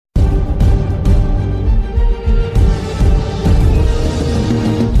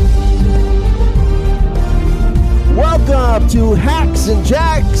to Hacks and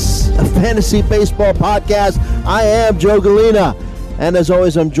Jacks, a fantasy baseball podcast. I am Joe Galena, and as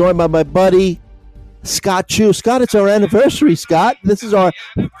always, I'm joined by my buddy, Scott Chu. Scott, it's our anniversary, Scott. This is our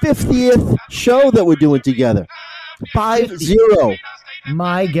 50th show that we're doing together. 5-0.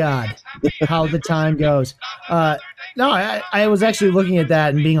 My God, how the time goes. I was actually looking at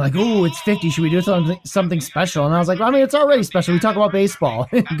that and being like, "Oh, it's 50. Should we do something special?" And I was like, well, I mean, it's already special. We talk about baseball,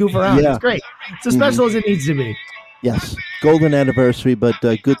 goof around. Yeah. It's great. It's as special as it needs to be. Yes, golden anniversary, but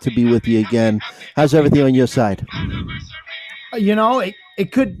good to be with you again. How's everything on your side? You know,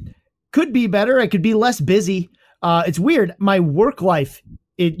 it could be better. It could be less busy. It's weird. My work life,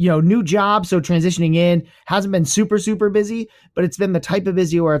 new job, so transitioning in hasn't been super, super busy, but it's been the type of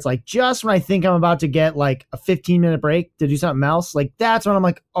busy where it's like just when I think I'm about to get like a 15-minute break to do something else, like that's when I'm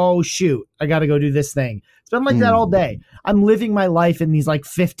like, oh shoot, I got to go do this thing. It's been like that all day. I'm living my life in these like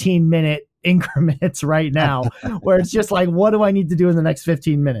 15-minute increments right now where it's just like, what do I need to do in the next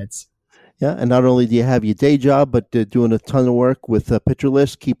 15 minutes? Yeah, and not only do you have your day job, but doing a ton of work with Pitcher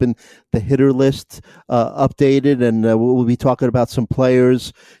List, keeping the hitter list updated, and we'll be talking about some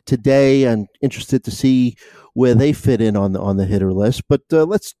players today. And interested to see where they fit in on the hitter list. But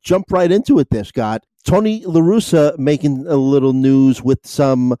let's jump right into it there, Scott. Tony La Russa making a little news with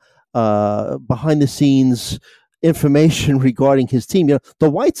some behind-the-scenes information regarding his team. You know, the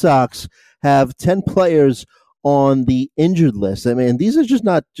White Sox have 10 players on the injured list. I mean, these are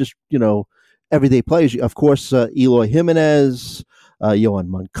not just everyday players. Of course, Eloy Jimenez, Yohan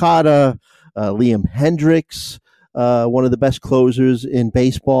Moncada, Liam Hendricks, one of the best closers in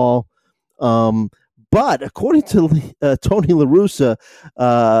baseball. But according to Tony La Russa,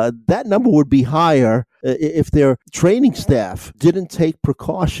 that number would be higher if their training staff didn't take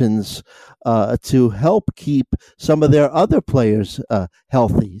precautions to help keep some of their other players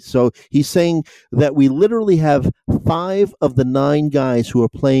healthy. So he's saying that we literally have 5 of the 9 guys who are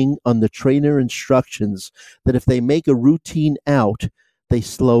playing under trainer instructions that if they make a routine out, they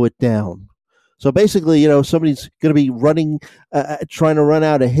slow it down. So basically, somebody's going to be running, trying to run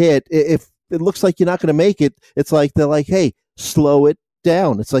out a hit. If it looks like you're not going to make it, it's like they're like, hey, slow it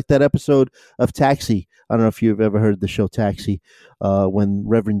down. It's like that episode of Taxi. I don't know if you've ever heard the show Taxi, when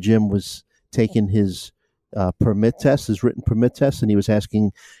Reverend Jim was taking his permit test, his written permit test, and he was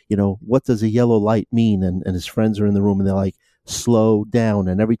asking, what does a yellow light mean? And his friends are in the room and they're like, slow down.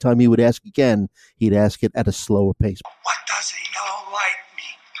 And every time he would ask again, he'd ask it at a slower pace. What does a yellow light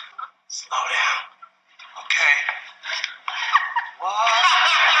mean? Slow down. Okay. What?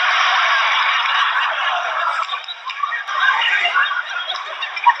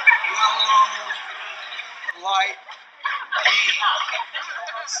 Yellow light mean.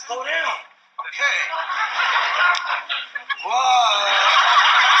 Slow down. Okay. What?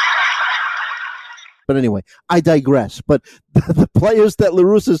 But anyway, I digress. But the players that La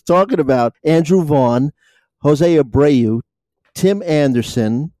Russa is talking about, Andrew Vaughn, Jose Abreu, Tim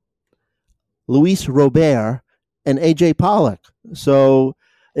Anderson, Luis Robert, and A.J. Pollock. So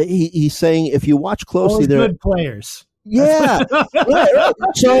he's saying if you watch closely, they're good players. Yeah. Right.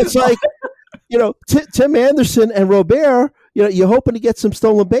 So it's like, Tim Anderson and Robert, you're hoping to get some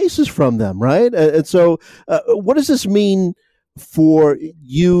stolen bases from them, right? And so what does this mean for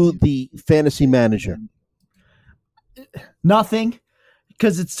you, the fantasy manager? Nothing,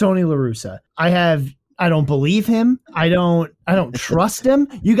 because it's Tony La Russa. I don't believe him. I don't trust him.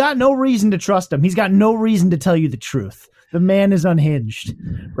 You got no reason to trust him. He's got no reason to tell you the truth. The man is unhinged,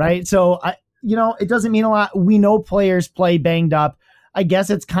 right? So it doesn't mean a lot. We know players play banged up. I guess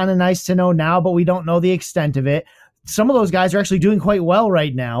it's kind of nice to know now, but we don't know the extent of it. Some of those guys are actually doing quite well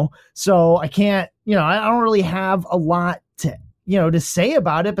right now. So I can't, I don't really have a lot to say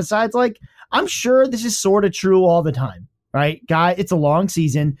about it besides like, I'm sure this is sort of true all the time, right? It's a long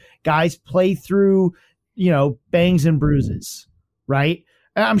season. Guys play through, bangs and bruises, right?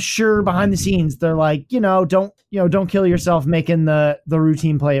 And I'm sure behind the scenes, they're like, don't kill yourself making the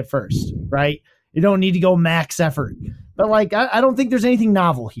routine play at first, right? You don't need to go max effort. But like, I don't think there's anything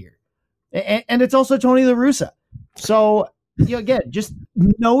novel here. And it's also Tony La Russa. So, again, just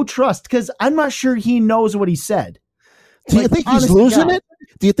no trust because I'm not sure he knows what he said. Do you think he's losing it?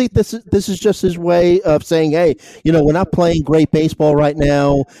 Do you think this is just his way of saying, hey, we're not playing great baseball right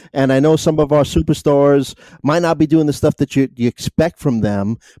now, and I know some of our superstars might not be doing the stuff that you expect from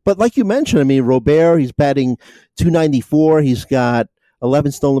them. But like you mentioned, I mean, Robert, he's batting .294. He's got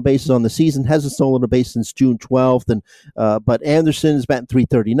 11 stolen bases on the season, hasn't stolen a base since June 12th. And but Anderson is batting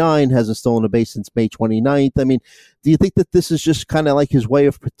 .339, hasn't stolen a base since May 29th. I mean, do you think that this is just kind of like his way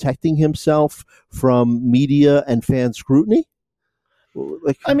of protecting himself from media and fan scrutiny?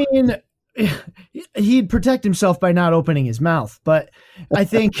 I mean, he'd protect himself by not opening his mouth. But I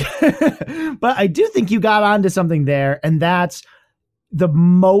think, but I do think you got onto something there. And that's the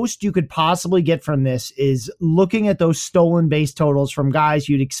most you could possibly get from this is looking at those stolen base totals from guys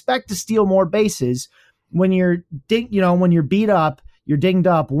you'd expect to steal more bases. When you're, when you're beat up, you're dinged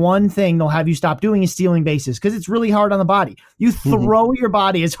up, one thing they'll have you stop doing is stealing bases because it's really hard on the body. You throw your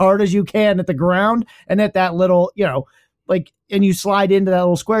body as hard as you can at the ground and at that little, and you slide into that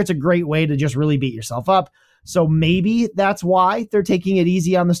little square. It's a great way to just really beat yourself up. So maybe that's why they're taking it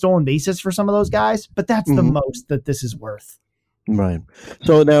easy on the stolen bases for some of those guys, but that's the most that this is worth. Right.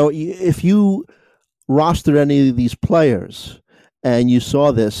 So now if you rostered any of these players and you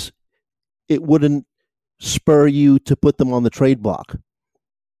saw this, it wouldn't spur you to put them on the trade block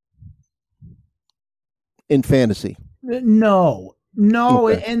in fantasy. No.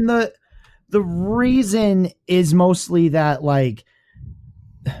 Okay. And the reason is mostly that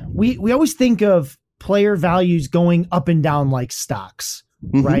we always think of player values going up and down like stocks,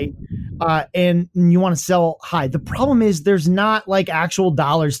 right? And you want to sell high. The problem is there's not actual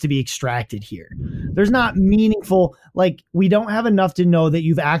dollars to be extracted here. There's not meaningful, we don't have enough to know that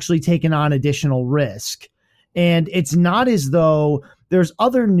you've actually taken on additional risk. And it's not as though there's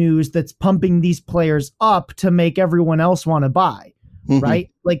other news that's pumping these players up to make everyone else want to buy, right?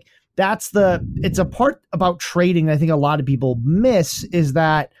 It's a part about trading that I think a lot of people miss is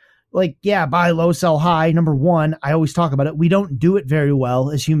that buy low, sell high. Number one, I always talk about it. We don't do it very well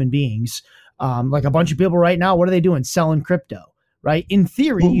as human beings. A bunch of people right now, what are they doing? Selling crypto, right? In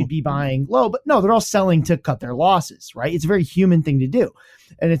theory, you'd be buying low, but no, they're all selling to cut their losses, right? It's a very human thing to do.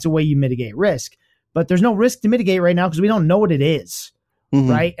 And it's a way you mitigate risk. But there's no risk to mitigate right now because we don't know what it is,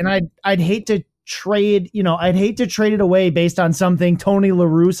 right? And I'd hate to trade, it away based on something Tony La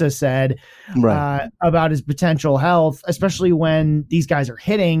Russa said about his potential health, especially when these guys are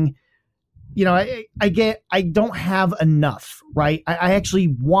hitting. I don't have enough, right? I actually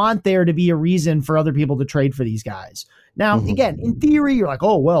want there to be a reason for other people to trade for these guys. Now, again, in theory, you're like,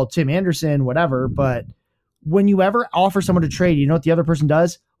 oh, well, Tim Anderson, whatever. But when you ever offer someone to trade, you know what the other person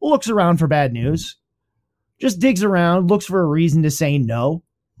does? Looks around for bad news. Just digs around, looks for a reason to say no.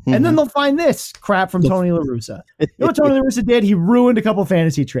 And then they'll find this crap from Tony La Russa. You know what Tony La Russa did? He ruined a couple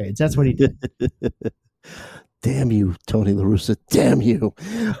fantasy trades. That's what he did. Damn you, Tony La Russa. Damn you.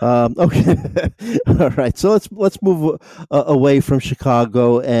 Okay. All right. So let's move away from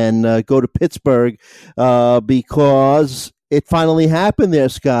Chicago and go to Pittsburgh because it finally happened there,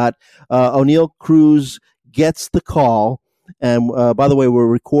 Scott. O'Neal Cruz gets the call. And by the way, we're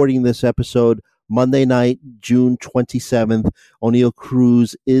recording this episode Monday night, June 27th. O'Neal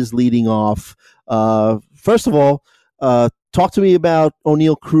Cruz is leading off. First of all, talk to me about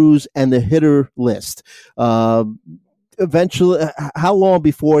O'Neal Cruz and the hitter list. Eventually, how long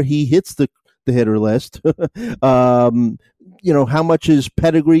before he hits the hitter list? How much is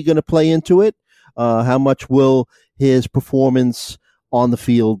pedigree going to play into it? How much will his performance on the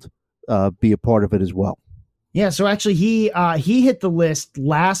field be a part of it as well? Yeah, so actually he hit the list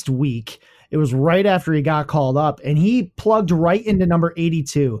last week. It was right after he got called up, and he plugged right into number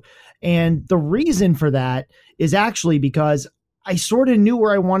 82. And the reason for that is actually because I sort of knew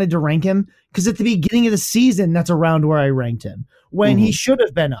where I wanted to rank him, because at the beginning of the season, that's around where I ranked him when he should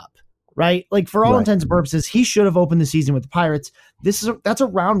have been up, right? For all intents and purposes, he should have opened the season with the Pirates. That's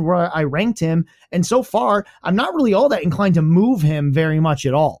around where I ranked him. And so far, I'm not really all that inclined to move him very much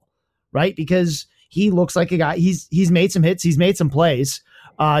at all, right? Because he looks like a guy, he's made some hits, he's made some plays.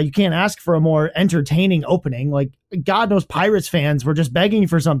 You can't ask for a more entertaining opening. God knows Pirates fans were just begging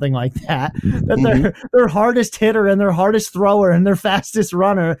for something like that. That their hardest hitter and their hardest thrower and their fastest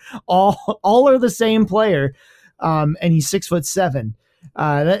runner all are the same player. And he's 6'7".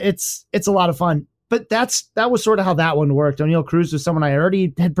 It's a lot of fun. But that was sort of how that one worked. O'Neal Cruz was someone I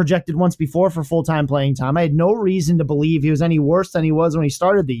already had projected once before for full-time playing time. I had no reason to believe he was any worse than he was when he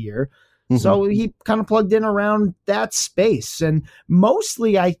started the year. So he kind of plugged in around that space. And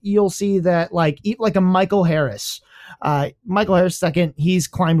mostly you'll see that like a Michael Harris. Michael Harris second, he's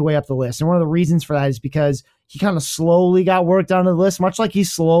climbed way up the list. And one of the reasons for that is because he kind of slowly got worked onto the list, much like he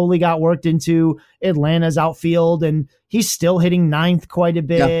slowly got worked into Atlanta's outfield. And he's still hitting ninth quite a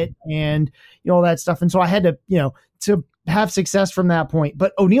bit and all that stuff. And so I had to, to have success from that point.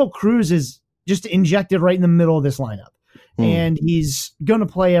 But O'Neal Cruz is just injected right in the middle of this lineup. And he's going to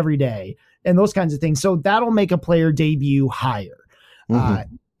play every day and those kinds of things. So that'll make a player debut higher.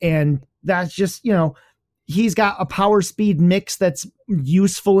 And that's just, he's got a power speed mix that's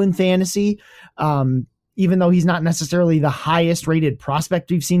useful in fantasy. Even though he's not necessarily the highest rated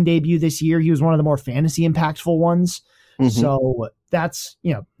prospect we've seen debut this year, he was one of the more fantasy impactful ones. So that's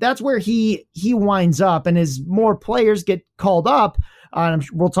where he winds up. And as more players get called up,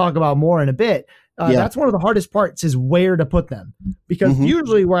 we'll talk about more in a bit. That's one of the hardest parts is where to put them, because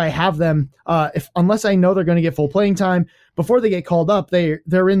usually where I have them, unless I know they're going to get full playing time before they get called up,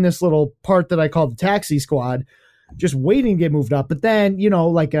 they're in this little part that I call the taxi squad, just waiting to get moved up. But then,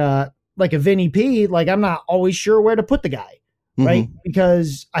 like a Vinny P, like I'm not always sure where to put the guy, right?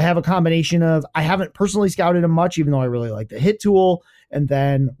 Because I have a combination of, I haven't personally scouted him much, even though I really like the hit tool. And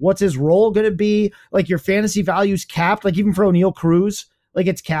then what's his role going to be? Like your fantasy value's capped, like even for O'Neal Cruz, like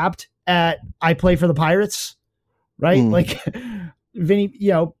it's capped at I play for the Pirates, right? Like Vinny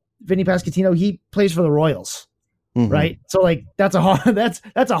Pasquantino, he plays for the Royals, right? So like that's a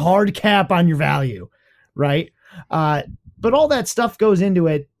hard cap on your value, right? But all that stuff goes into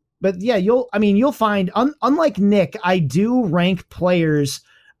it. But yeah, you'll find, unlike Nick, I do rank players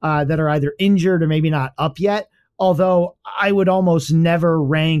that are either injured or maybe not up yet. Although I would almost never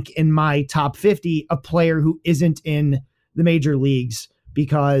rank in my top 50 a player who isn't in the major leagues,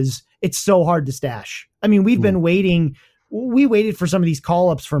 because it's so hard to stash. I mean, we waited for some of these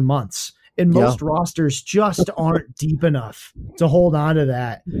call-ups for months, and most rosters just aren't deep enough to hold on to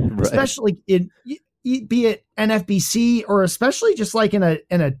that, especially be it NFBC or especially just like in a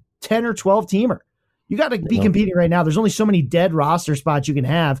 10 or 12 teamer. You got to be competing right now. There's only so many dead roster spots you can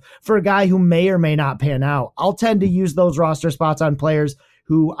have for a guy who may or may not pan out. I'll tend to use those roster spots on players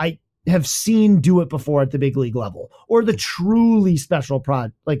who I have seen do it before at the big league level, or the truly special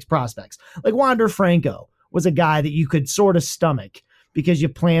prospects. Like Wander Franco was a guy that you could sort of stomach because you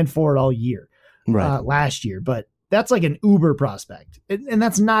planned for it all year, last year. But that's like an uber prospect, and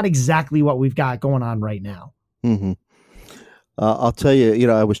that's not exactly what we've got going on right now. I'll tell you,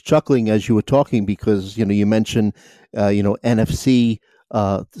 I was chuckling as you were talking because, you mentioned, NFC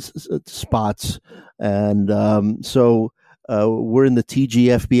spots. And so we're in the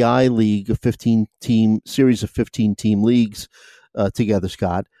TGFBI league, a series of 15 team leagues together,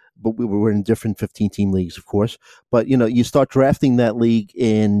 Scott. But we're in different 15 team leagues, of course. But, you start drafting that league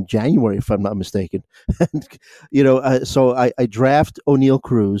in January, if I'm not mistaken. And, so I draft O'Neal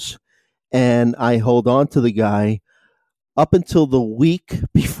Cruz and I hold on to the guy up until the week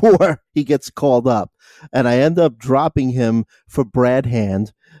before he gets called up. And I end up dropping him for Brad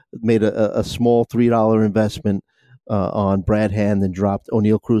Hand, made a small $3 investment on Brad Hand, and dropped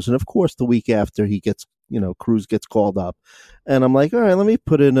O'Neal Cruz. And of course, the week after Cruz gets called up, and I'm like, all right, let me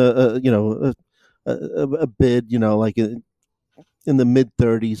put in a bid, like in the mid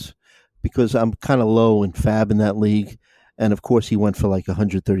 30s, because I'm kind of low in fab in that league. And of course he went for like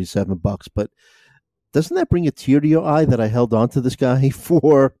 $137, but doesn't that bring a tear to your eye that I held on to this guy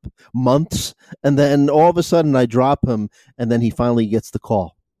for months, and then all of a sudden I drop him, and then he finally gets the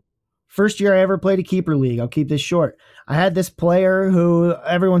call? First year I ever played a keeper league. I'll keep this short. I had this player who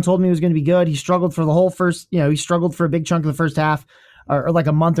everyone told me was going to be good. He struggled for the whole he struggled for a big chunk of the first half, or like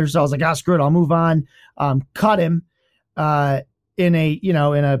a month or so. I was like, screw it, I'll move on. Cut him in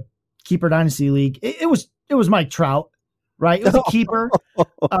a keeper dynasty league. It was Mike Trout, right? It was a keeper.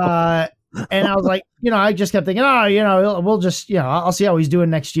 And I was like, I just kept thinking, we'll just, I'll see how he's doing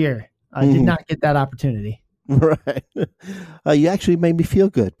next year. I did not get that opportunity. Right. You actually made me feel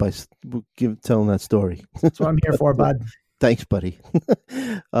good by telling that story. That's what I'm here for, bud. Thanks, buddy.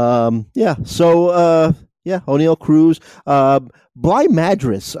 So, O'Neal Cruz. Bly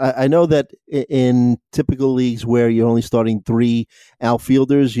Madras. I know that in typical leagues where you're only starting 3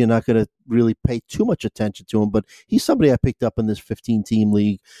 outfielders, you're not going to really pay too much attention to him, but he's somebody I picked up in this 15-team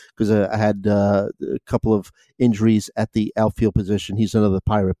league because I had a couple of injuries at the outfield position. He's another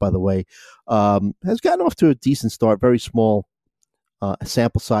Pirate, by the way. Has gotten off to a decent start, very small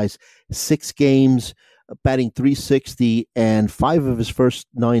sample size, 6 games, batting .360, and 5 of his first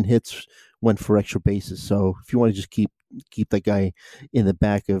 9 hits went for extra bases. So if you want to just keep that guy in the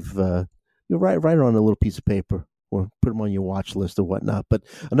back of write it on a little piece of paper or put him on your watch list or whatnot. But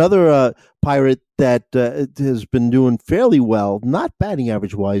another Pirate that has been doing fairly well, not batting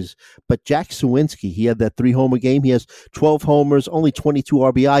average wise, but Jack Suwinski. He had that 3-homer game. He has 12 homers, only 22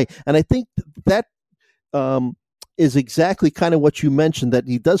 RBI, and I think that is exactly kind of what you mentioned, that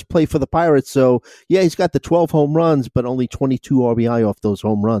he does play for the Pirates. So yeah, he's got the 12 home runs, but only 22 RBI off those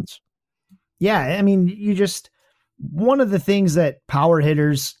home runs. Yeah, I mean, one of the things that power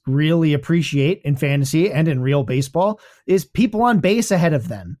hitters really appreciate in fantasy and in real baseball is people on base ahead of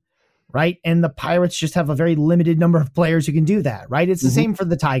them, right? And the Pirates just have a very limited number of players who can do that, right? It's the same for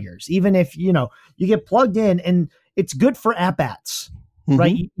the Tigers. Even if, you get plugged in, and it's good for at-bats,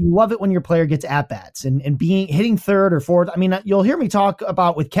 right? You love it when your player gets at-bats and hitting third or fourth. I mean, you'll hear me talk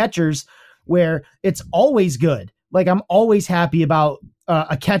about with catchers where it's always good like I'm always happy about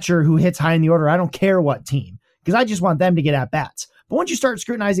a catcher who hits high in the order. I don't care what team, because I just want them to get at bats. But once you start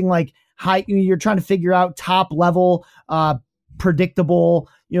scrutinizing like high, you're trying to figure out top level, predictable,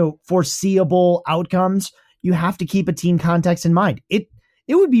 foreseeable outcomes. You have to keep a team context in mind. It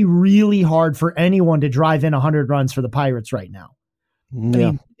would be really hard for anyone to drive in 100 runs for the Pirates right now. Yeah.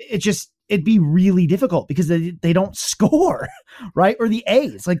 I mean, it'd be really difficult because they don't score, right? Or the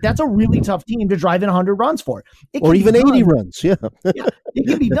A's, like that's a really tough team to drive in 100 runs for. Or even 80 runs. Yeah. Yeah, it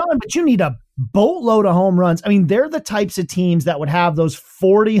can be done, but you need a boatload of home runs. I mean, they're the types of teams that would have those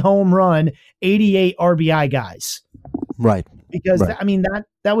 40 home run, 88 RBI guys. Right. Because right. I mean,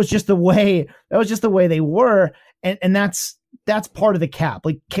 that was just the way they were. And that's part of the cap.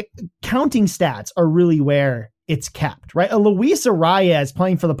 Like counting stats are really where it's capped, right? A Luis Arias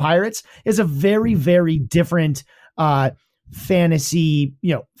playing for the Pirates is a very, very different fantasy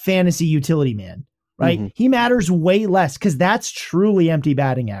utility man, right? Mm-hmm. He matters way less because that's truly empty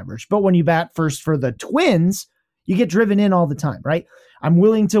batting average. But when you bat first for the Twins, you get driven in all the time, right? I'm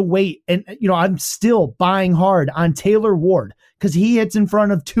willing to wait. And, I'm still buying hard on Taylor Ward because he hits in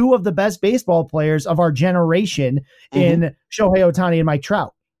front of two of the best baseball players of our generation in Shohei Ohtani and Mike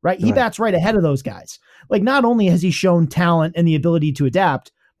Trout, right? He bats right ahead of those guys. Like, not only has he shown talent and the ability to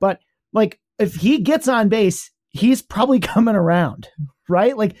adapt, but like if he gets on base, he's probably coming around,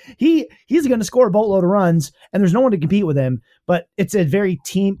 right? Like he's going to score a boatload of runs and there's no one to compete with him, but it's a very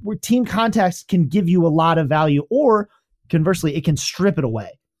team context can give you a lot of value, or conversely, it can strip it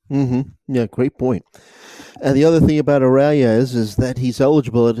away. Mm-hmm. Yeah, great point. And the other thing about Araya is that he's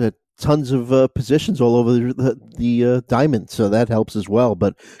eligible at tons of positions all over the diamond, so that helps as well.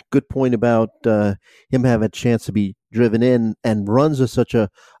 But good point about him having a chance to be driven in, and runs are such a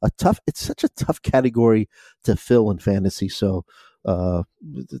tough category to fill in fantasy. So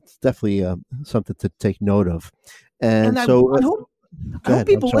it's definitely something to take note of. And so I hope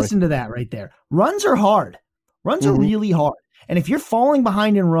people listen to that right there. Runs are hard. Runs are really hard. And if you're falling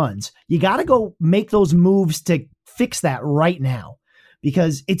behind in runs, you got to go make those moves to fix that right now,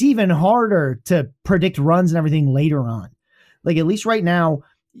 because it's even harder to predict runs and everything later on. Like, at least right now,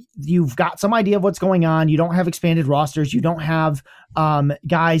 you've got some idea of what's going on. You don't have expanded rosters. You don't have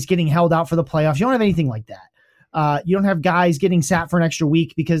guys getting held out for the playoffs. You don't have anything like that. You don't have guys getting sat for an extra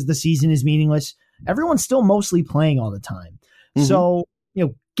week because the season is meaningless. Everyone's still mostly playing all the time. So,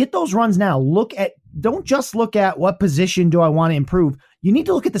 get those runs now. Don't just look at what position do I want to improve. You need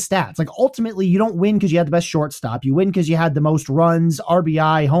to look at the stats. Like, ultimately, you don't win because you had the best shortstop. You win because you had the most runs,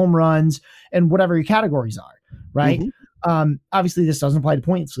 RBI, home runs, and whatever your categories are, right? Obviously, this doesn't apply to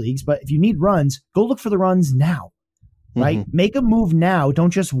points leagues, but if you need runs, go look for the runs now, right? Make a move now.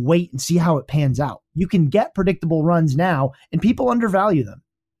 Don't just wait and see how it pans out. You can get predictable runs now, and people undervalue them.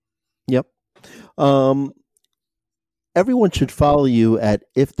 Yep. Everyone should follow you at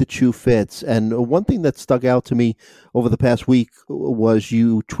If the Chew Fits. And one thing that stuck out to me over the past week was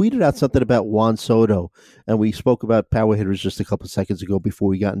you tweeted out something about Juan Soto. And we spoke about power hitters just a couple of seconds ago before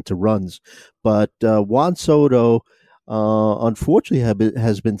we got into runs. But Juan Soto, unfortunately,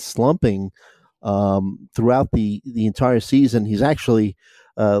 has been slumping throughout the entire season. He's actually...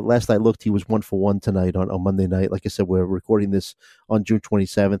 last I looked, he was 1-for-1 tonight on Monday night. Like I said, we're recording this on June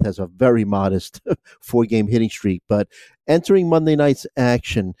 27th, has a very modest 4-game hitting streak. But entering Monday night's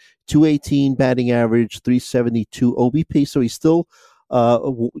action, 218 batting average, 372 OBP. So he's still,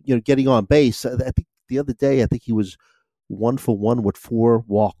 getting on base. I think the other day, he was 1-for-1 with 4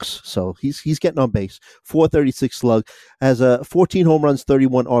 walks. So he's getting on base. 436 slug, has 14 home runs,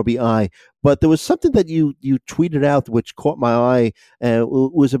 31 RBI. But there was something that you tweeted out which caught my eye, and it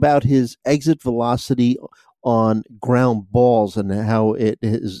was about his exit velocity on ground balls and how it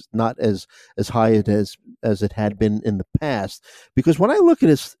is not as high as it had been in the past. Because when I look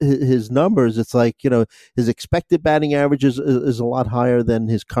at his numbers, it's like, his expected batting average is a lot higher than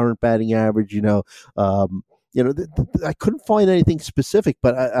his current batting average. I couldn't find anything specific,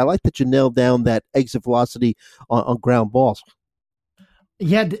 but I like that you nailed down that exit velocity on ground balls.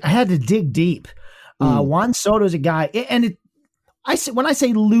 Yeah, I had to dig deep. Juan Soto is a guy, and when I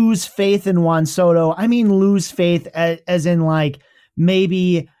say lose faith in Juan Soto, I mean lose faith as in like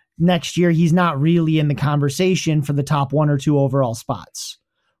maybe next year he's not really in the conversation for the top 1 or 2 overall spots,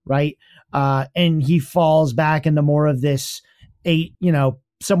 right? And he falls back into more of this 8,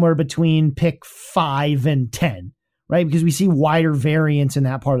 somewhere between pick 5 and 10, right? Because we see wider variance in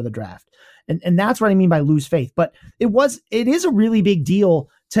that part of the draft. And that's what I mean by lose faith. But it is a really big deal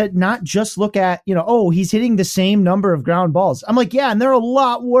to not just look at, he's hitting the same number of ground balls. I'm like, yeah, and they're a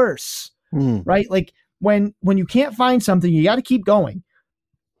lot worse, right? Like when you can't find something, you got to keep going.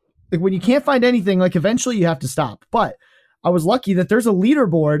 Like when you can't find anything, like eventually you have to stop. But I was lucky that there's a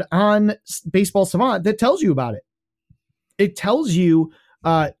leaderboard on Baseball Savant that tells you about it. It tells you,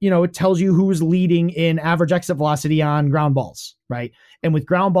 it tells you who's leading in average exit velocity on ground balls, right? And with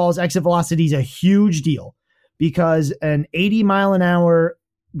ground balls, exit velocity is a huge deal because an 80 mile an hour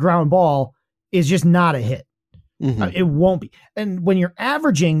ground ball is just not a hit. It won't be. And when you're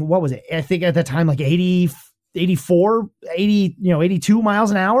averaging, what was it? I think at the time, like 84, 82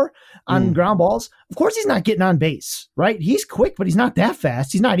 miles an hour on ground balls. Of course, he's not getting on base, right? He's quick, but he's not that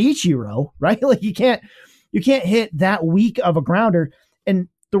fast. He's not Ichiro, right? Like you can't hit that weak of a grounder. And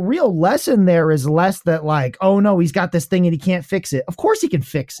the real lesson there is less that like, oh no, he's got this thing and he can't fix it. Of course he can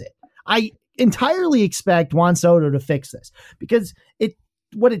fix it. I entirely expect Juan Soto to fix this because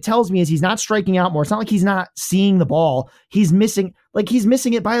what it tells me is he's not striking out more. It's not like he's not seeing the ball. He's missing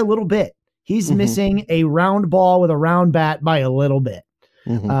it by a little bit. He's missing a round ball with a round bat by a little bit.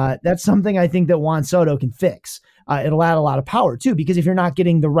 That's something I think that Juan Soto can fix. It'll add a lot of power too, because if you're not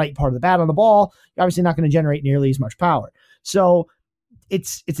getting the right part of the bat on the ball, you're obviously not going to generate nearly as much power. So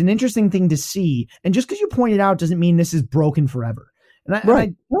it's an interesting thing to see. And just because you point it out doesn't mean this is broken forever. And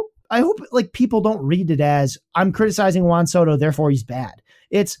I hope like people don't read it as I'm criticizing Juan Soto, therefore he's bad.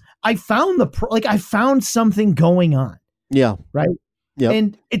 It's I found something going on. Yeah. Right. Yeah.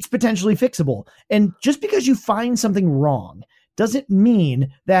 And it's potentially fixable. And just because you find something wrong doesn't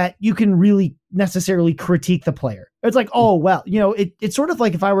mean that you can really necessarily critique the player. It's like, oh, well, it's sort of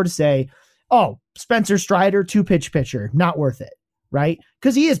like if I were to say, oh, Spencer Strider, 2-pitch pitcher, not worth it. Right.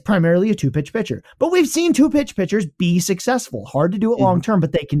 Because he is primarily a 2-pitch pitcher, but we've seen 2-pitch pitchers be successful. Hard to do it long term,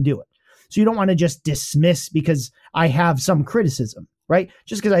 but they can do it. So you don't want to just dismiss because I have some criticism, right?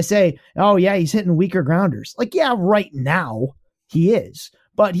 Just because I say, oh yeah, he's hitting weaker grounders. Like, yeah, right now he is,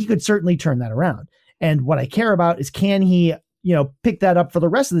 but he could certainly turn that around. And what I care about is can he, pick that up for the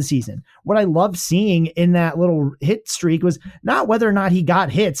rest of the season? What I love seeing in that little hit streak was not whether or not he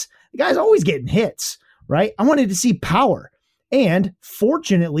got hits. The guy's always getting hits, right? I wanted to see power. And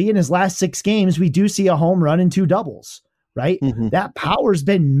fortunately, in his last 6 games, we do see a home run and 2 doubles, right? That power's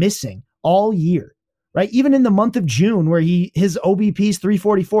been missing all year, right? Even in the month of June where his OBP is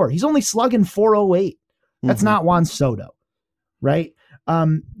 344, he's only slugging 408. That's not Juan Soto, right?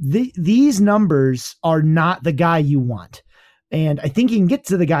 These numbers are not the guy you want. And I think you can get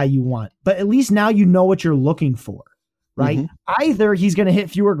to the guy you want, but at least now you know what you're looking for, right? Either he's going to hit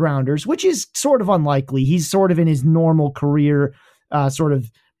fewer grounders, which is sort of unlikely. He's sort of in his normal career, sort of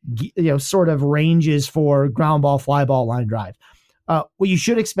ranges for ground ball, fly ball, line drive. What you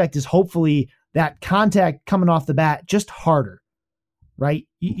should expect is hopefully that contact coming off the bat just harder, right?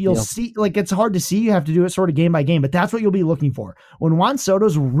 You'll see, like it's hard to see. You have to do it sort of game by game, but that's what you'll be looking for. When Juan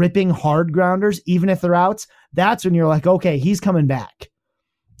Soto's ripping hard grounders, even if they're outs, that's when you're like, okay, he's coming back,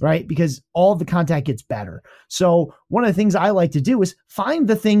 right? Because all of the contact gets better. So one of the things I like to do is find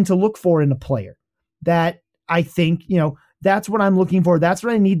the thing to look for in a player that I think, that's what I'm looking for. That's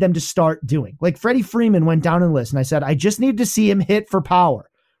what I need them to start doing. Like Freddie Freeman went down in the list and I said, I just need to see him hit for power,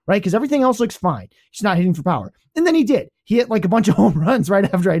 right? Because everything else looks fine. He's not hitting for power. And then he did. He hit like a bunch of home runs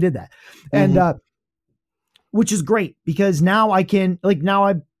right after I did that. And, which is great because now I can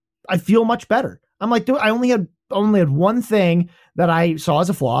I feel much better. I'm like, dude, I only had one thing that I saw as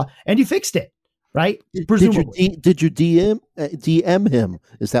a flaw and you fixed it, right? Presumably. Did you DM him?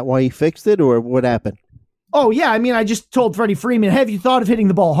 Is that why he fixed it or what happened? Oh, yeah. I mean, I just told Freddie Freeman, have you thought of hitting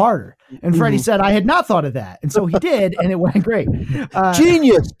the ball harder? And Freddie said, I had not thought of that. And so he did, and it went great.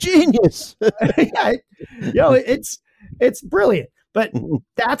 Genius. Yeah, it's brilliant. But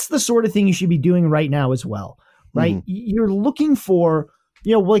that's the sort of thing you should be doing right now as well, right? You're looking for,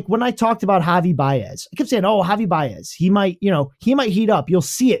 like when I talked about Javi Baez, I kept saying, oh, Javi Baez, he might heat up. You'll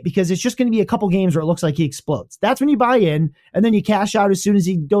see it because it's just going to be a couple games where it looks like he explodes. That's when you buy in and then you cash out as soon as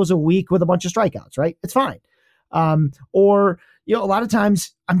he goes a week with a bunch of strikeouts, right? It's fine. Or, a lot of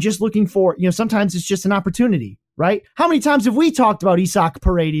times I'm just looking for, sometimes it's just an opportunity, right? How many times have we talked about Isaac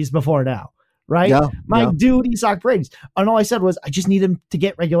Paredes before now? Right? Dude, Isaac Paredes. And all I said was, I just need him to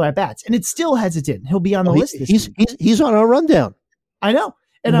get regular at bats. And it's still hesitant. He'll be on the list. He's on our rundown. I know.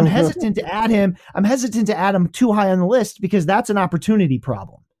 And I'm hesitant to add him. I'm hesitant to add him too high on the list because that's an opportunity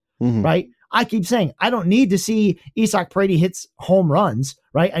problem, right? I keep saying, I don't need to see Isaac Paredes hits home runs,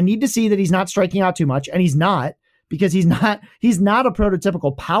 right? I need to see that he's not striking out too much. And he's not because he's not a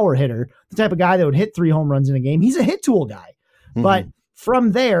prototypical power hitter, the type of guy that would hit 3 home runs in a game. He's a hit tool guy. But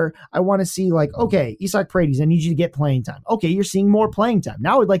from there, I want to see like, okay, Isaac Paredes, I need you to get playing time. Okay, you're seeing more playing time.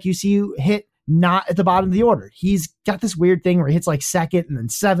 Now I'd like you to see you hit not at the bottom of the order. He's got this weird thing where he hits like 2nd and then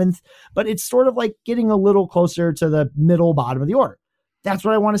 7th, but it's sort of like getting a little closer to the middle bottom of the order. That's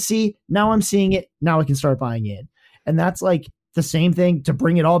what I want to see. Now I'm seeing it. Now I can start buying in. And that's like the same thing to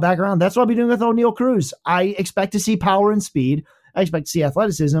bring it all back around. That's what I'll be doing with O'Neal Cruz. I expect to see power and speed. I expect to see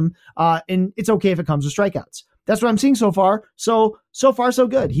athleticism. And it's okay if it comes with strikeouts. That's what I'm seeing so far. So far, so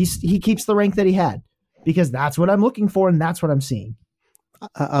good. He keeps the rank that he had because that's what I'm looking for. And that's what I'm seeing.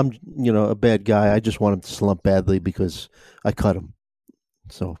 I'm, a bad guy. I just want him to slump badly because I cut him.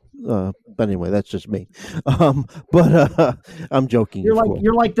 So, but anyway, that's just me. But I'm joking. You're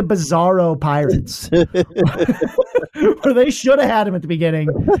like the Bizarro Pirates, where they should have had him at the beginning,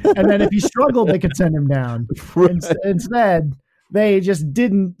 and then if he struggled, they could send him down. Right. Instead, they just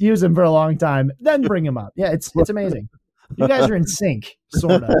didn't use him for a long time, then bring him up. Yeah, it's amazing. You guys are in sync,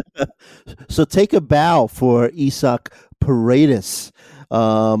 sort of. So take a bow for Isaac Paredes.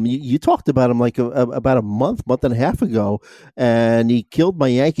 You talked about him like about a month and a half ago, and he killed my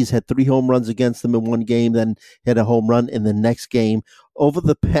Yankees, had 3 home runs against them in one game, then hit a home run in the next game. Over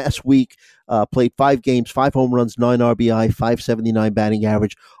the past week, played 5 games, 5 home runs, 9 RBI, 579 batting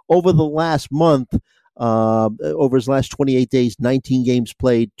average. Over the last month, over his last 28 days, 19 games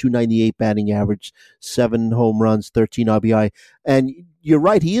played, 298 batting average, 7 home runs, 13 RBI. And you're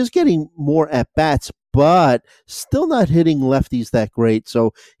right, he is getting more at-bats, but still not hitting lefties that great.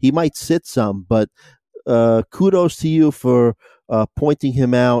 So he might sit some, but kudos to you for pointing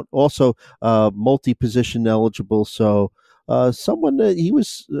him out. Also, multi-position eligible. So someone he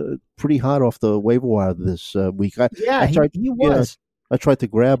was pretty hot off the waiver wire this week. He was. I tried to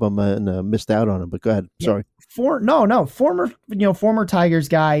grab him and missed out on him, but go ahead. Sorry. Former Tigers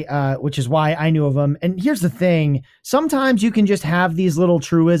guy, which is why I knew of him. And here's the thing. Sometimes you can just have these little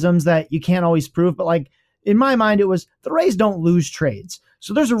truisms that you can't always prove. But like in my mind, it was the Rays don't lose trades.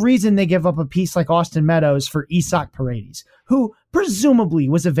 So there's a reason they give up a piece like Austin Meadows for Isaac Paredes, who presumably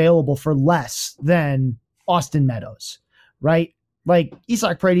was available for less than Austin Meadows, right? Like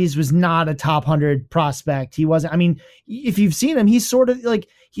Isaac Paredes was not a top 100 prospect. He wasn't. I mean, if you've seen him, he's sort of like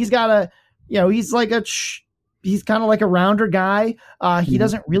he's kind of like a rounder guy. He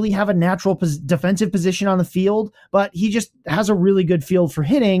doesn't really have a natural defensive position on the field, but he just has a really good field for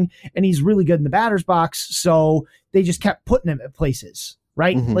hitting, and he's really good in the batter's box. So they just kept putting him at places,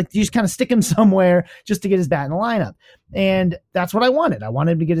 right? Mm-hmm. Like you just kind of stick him somewhere just to get his bat in the lineup. And that's what I wanted. I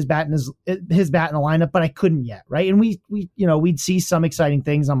wanted him to get his bat in his bat in the lineup, but I couldn't yet. Right. And we'd see some exciting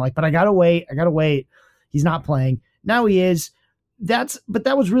things. I'm like, but I gotta wait. He's not playing. Now he is. But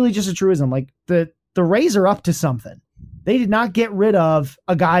that was really just a truism. Like the Rays are up to something. They did not get rid of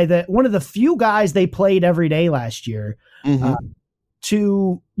a guy one of the few guys they played every day last year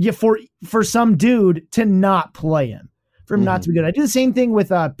for some dude to not play him. For him not to be good. I do the same thing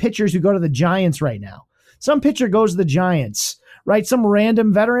with pitchers who go to the Giants right now. Some pitcher goes to the Giants, right? Some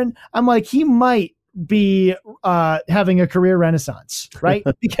random veteran. I'm like, he might be having a career renaissance, right?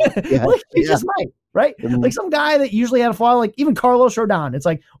 Because, he just might, right? Mm-hmm. Like some guy that usually had a flaw, like even Carlos Rodon. It's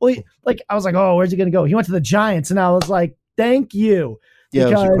like, I was like, oh, where's he going to go? He went to the Giants, and I was like, thank you. Yeah,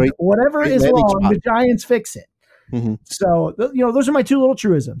 because whatever is wrong, the Giants fix it. Mm-hmm. So, those are my 2 little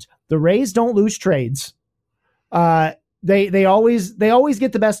truisms. The Rays don't lose trades. They always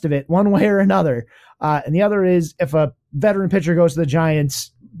get the best of it one way or another. And the other is if a veteran pitcher goes to the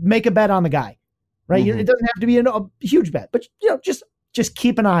Giants, make a bet on the guy, right? Mm-hmm. It doesn't have to be a huge bet, but just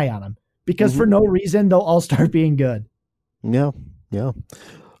keep an eye on him because for no reason they'll all start being good. Yeah.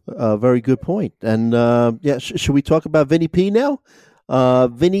 Very good point. And should we talk about Vinny P now?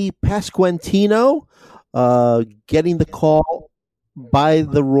 Vinny Pasquantino getting the call by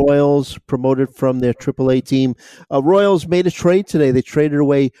the Royals, promoted from their AAA team. Royals made a trade today. They traded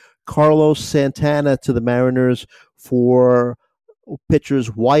away Carlos Santana to the Mariners for pitchers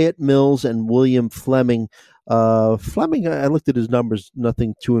Wyatt Mills and William Fleming. Fleming, I looked at his numbers,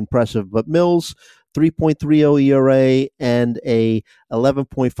 nothing too impressive, but Mills, 3.30 ERA and a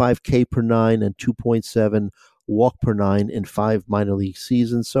 11.5 K per 9 and 2.7 walk per 9 in 5 minor league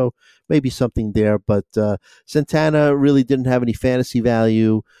seasons. So maybe something there, but Santana really didn't have any fantasy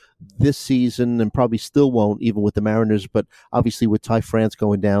value this season and probably still won't, even with the Mariners. But obviously with Ty France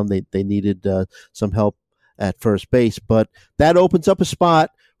going down, they needed some help at first base. But that opens up a spot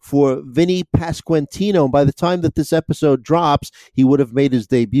for Vinny Pasquantino. And by the time that this episode drops, he would have made his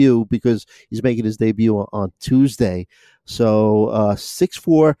debut because he's making his debut on Tuesday. So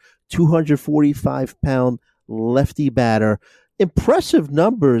 6'4", 245-pound lefty batter. Impressive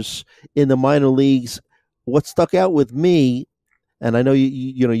numbers in the minor leagues. What stuck out with me, and I know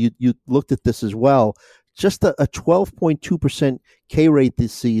you looked at this as well, just a 12.2% K rate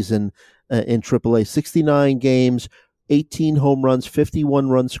this season in AAA. 69 games, 18 home runs, 51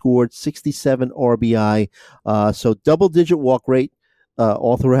 runs scored, 67 RBI. So double-digit walk rate.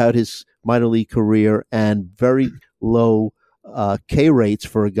 all throughout his minor league career, and very low K rates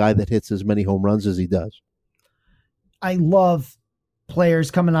for a guy that hits as many home runs as he does. I love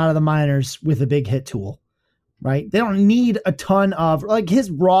players coming out of the minors with a big hit tool, right? They don't need a ton of, like,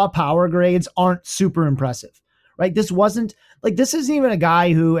 his raw power grades aren't super impressive, right? This isn't even a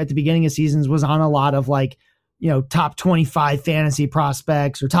guy who at the beginning of seasons was on a lot of, like, top 25 fantasy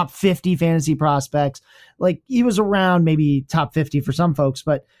prospects or top 50 fantasy prospects. Like, he was around maybe top 50 for some folks.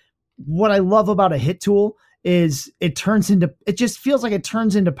 But what I love about a hit tool is it just feels like it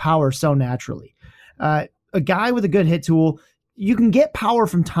turns into power so naturally. A guy with a good hit tool, you can get power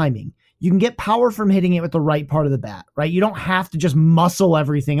from timing. You can get power from hitting it with the right part of the bat, right? You don't have to just muscle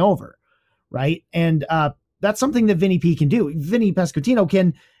everything over, right? And that's something that Vinny P can do. Vinny Pasquantino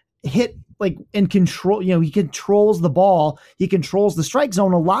can hit, like, and control, he controls the ball. He controls the strike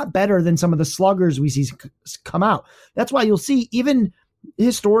zone a lot better than some of the sluggers we see come out. That's why you'll see even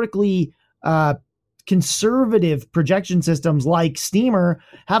historically conservative projection systems like Steamer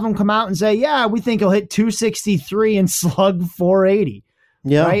have him come out and say, yeah, we think he'll hit 263 and slug 480.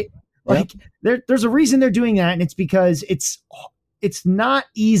 Yeah. Right. Like, there's a reason they're doing that. And it's because it's not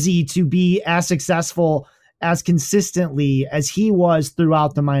easy to be as successful as consistently as he was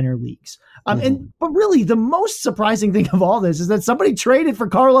throughout the minor leagues. But really the most surprising thing of all this is that somebody traded for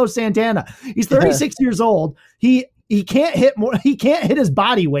Carlos Santana. He's 36 years old. He can't hit more. He can't hit his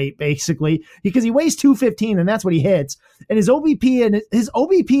body weight, basically, because he weighs 215 and that's what he hits. And his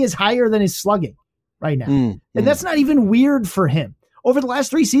OBP is higher than his slugging right now. And that's not even weird for him. Over the last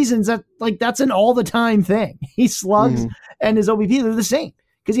 3 seasons, that's an all the time thing. He slugs and his OBP, they're the same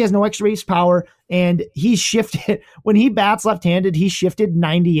because he has no extra base power, and he's shifted when he bats left-handed, he's shifted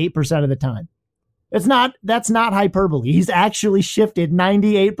 98% of the time. That's not hyperbole. He's actually shifted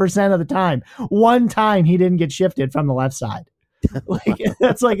 98% of the time. One time he didn't get shifted from the left side. Like,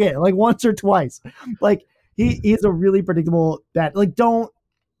 that's like it, like once or twice. Like, he's a really predictable bat. Like,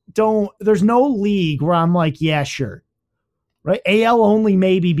 there's no league where I'm like, yeah, sure. Right. AL only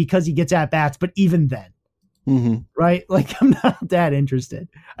maybe because he gets at bats, but even then, right? Like, I'm not that interested.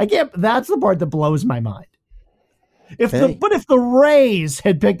 That's the part that blows my mind. If the Rays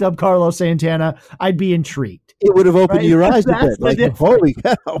had picked up Carlos Santana, I'd be intrigued. It would have opened your eyes a bit. Like, holy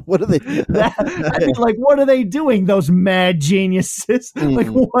cow, what are they? Like, what are they doing? Those mad geniuses. Like,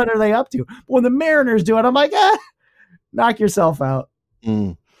 what are they up to? When the Mariners do it, I'm like, knock yourself out.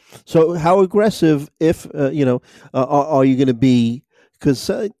 So, how aggressive, if are you going to be? Because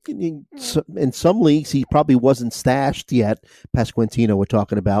in some leagues, he probably wasn't stashed yet. Pasquantino, we're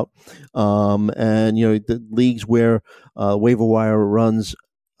talking about, and the leagues where waiver wire runs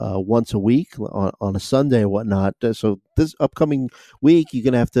once a week on a Sunday or whatnot. So this upcoming week, you're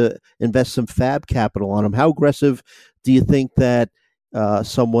going to have to invest some fab capital on him. How aggressive do you think that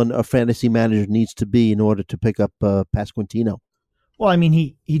a fantasy manager needs to be in order to pick up Pasquantino? Well, I mean,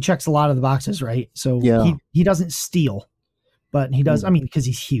 he checks a lot of the boxes, right? So he doesn't steal. But he does. I mean, because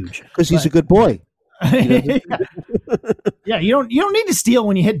he's huge. Because he's a good boy. Yeah, you don't need to steal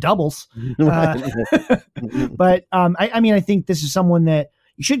when you hit doubles. But I think this is someone that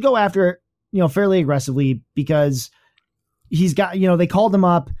you should go after, fairly aggressively, because he's got, they called him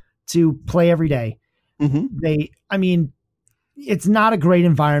up to play every day. It's not a great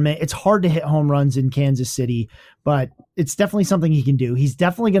environment. It's hard to hit home runs in Kansas City, but it's definitely something he can do. He's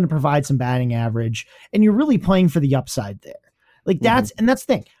definitely going to provide some batting average, and you're really playing for the upside there. Like, that's the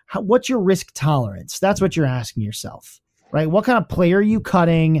thing. What's your risk tolerance? That's what you're asking yourself, right? What kind of player are you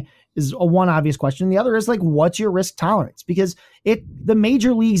cutting is one obvious question. The other is, like, what's your risk tolerance? Because the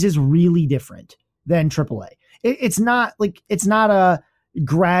major leagues is really different than AAA. It's not a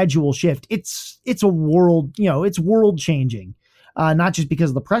gradual shift. It's a world, it's world changing. Not just because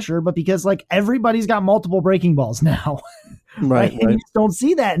of the pressure, but because, like, everybody's got multiple breaking balls now. Right. And you just don't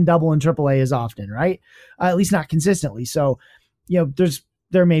see that in double and AAA as often, right? At least not consistently. So,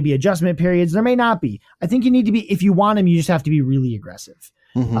 there may be adjustment periods. There may not be. I think you need to be, if you want him, you just have to be really aggressive,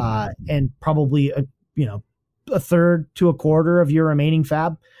 and probably a third to a quarter of your remaining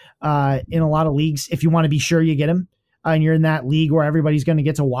fab in a lot of leagues. If you want to be sure you get him, and you're in that league where everybody's going to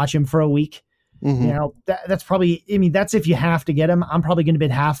get to watch him for a week, that's probably. That's if you have to get him. I'm probably going to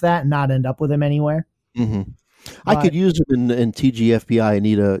bid half that and not end up with him anywhere. I could use him in TGFBI. I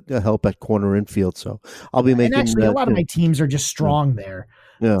need a help at corner infield, so I'll be making. And actually, a lot of my teams are just strong there,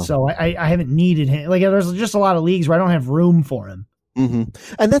 so I haven't needed him. Like, there's just a lot of leagues where I don't have room for him.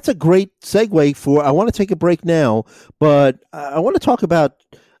 And that's a great segue for. I want to take a break now, but I want to talk about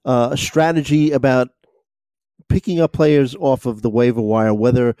a strategy about picking up players off of the waiver wire,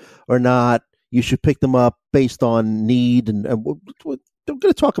 whether or not you should pick them up based on need, and we're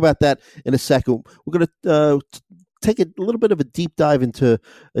going to talk about that in a second. We're going to take a little bit of a deep dive into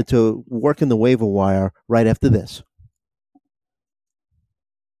working the waiver wire right after this.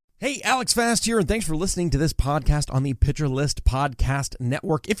 Hey, Alex Fast here, and thanks for listening to this podcast on the Pitcher List Podcast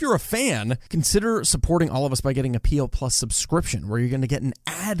Network. If you're a fan, consider supporting all of us by getting a PL Plus subscription, where you're going to get an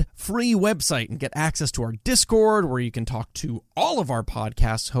ad-free website and get access to our Discord, where you can talk to all of our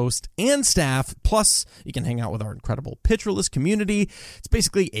podcast hosts and staff. Plus, you can hang out with our incredible Pitcher List community. It's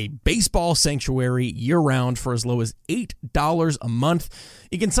basically a baseball sanctuary year-round for as low as $8 a month.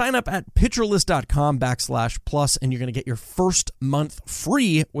 You can sign up at pitcherlist.com/plus, and you're going to get your first month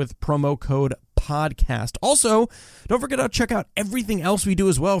free with promo code podcast. Also, don't forget to check out everything else we do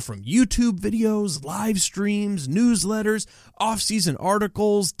as well, from YouTube videos, live streams, newsletters, off-season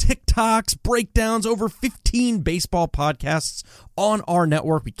articles, TikToks, breakdowns, over 15 baseball podcasts on our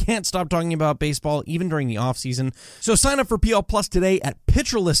network. We can't stop talking about baseball even during the off-season. So sign up for PL Plus today at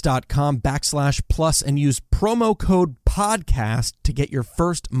pitcherlist.com/plus and use promo code podcast to get your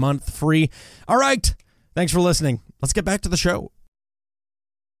first month free. All right. Thanks for listening. Let's get back to the show.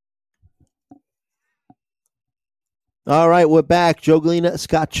 All right, we're back. Joe Galena,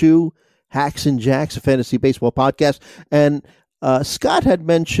 Scott Chu, Hacks and Jacks, a fantasy baseball podcast. And Scott had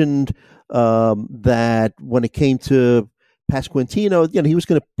mentioned that when it came to Pasquantino, he was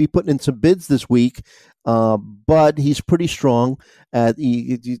going to be putting in some bids this week, but he's pretty strong at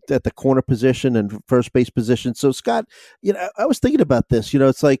the corner position and first base position. So, Scott, I was thinking about this.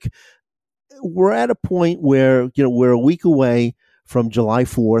 It's like we're at a point where, we're a week away from July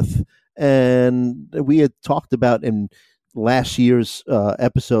 4th. And we had talked about in last year's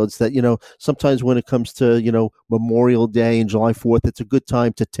episodes that, sometimes when it comes to, Memorial Day and July 4th, it's a good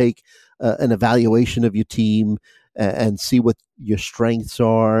time to take an evaluation of your team and see what your strengths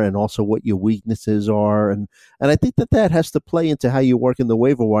are and also what your weaknesses are. And I think that has to play into how you work in the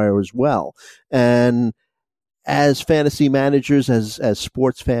waiver wire as well. And as fantasy managers, as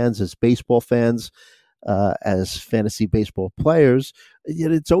sports fans, as baseball fans, as fantasy baseball players,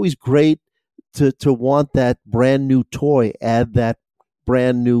 it's always great to want that brand new toy. Add that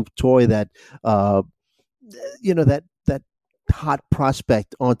brand new toy, that that hot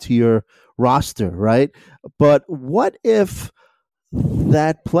prospect onto your roster, right? But what if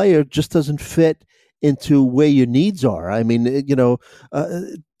that player just doesn't fit into where your needs are? I mean,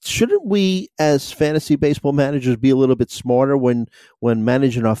 shouldn't we as fantasy baseball managers be a little bit smarter when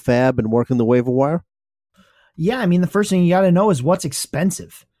managing our fab and working the waiver wire? Yeah, I mean, the first thing you got to know is what's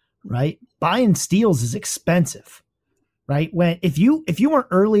expensive, right? Buying steals is expensive, right? If you weren't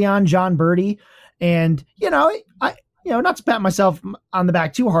early on John Birdie, and not to pat myself on the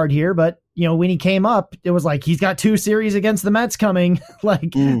back too hard here, but when he came up, it was like he's got 2 series against the Mets coming.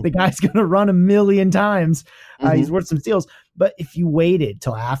 The guy's going to run 1,000,000 times. He's worth some steals. But if you waited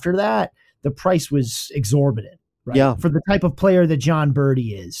till after that, the price was exorbitant. Right? Yeah. For the type of player that John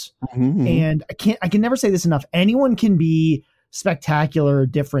Birdie is. Mm-hmm. And I can never say this enough. Anyone can be spectacular or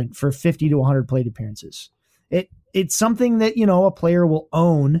different for 50 to 100 plate appearances. It's something that, a player will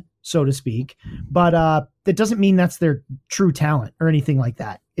own, so to speak, but that doesn't mean that's their true talent or anything like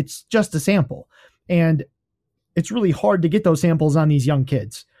that. It's just a sample. And it's really hard to get those samples on these young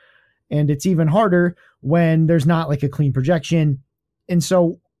kids. And it's even harder when there's not like a clean projection. And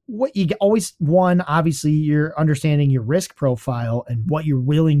so what you always, one, obviously you're understanding your risk profile and what you're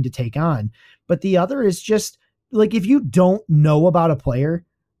willing to take on. But the other is just like, if you don't know about a player,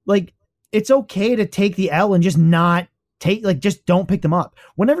 it's okay to take the L and just not just don't pick them up.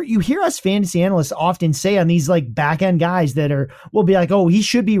 Whenever you hear us fantasy analysts often say on these back end guys will be like, oh, he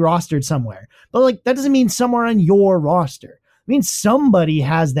should be rostered somewhere. But that doesn't mean somewhere on your roster. It means somebody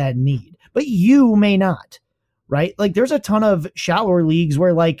has that need, but you may not. Right? There's a ton of shallower leagues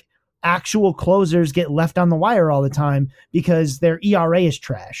where actual closers get left on the wire all the time because their ERA is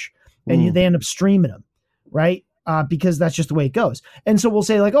trash and they end up streaming them. Right? Because that's just the way it goes. And so we'll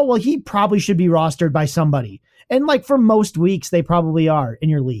say oh, well, he probably should be rostered by somebody. And for most weeks, they probably are in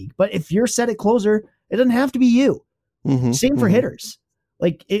your league. But if you're set at closer, it doesn't have to be you. Mm-hmm. Same for hitters.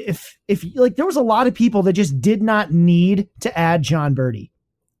 If there was a lot of people that just did not need to add John Birdie.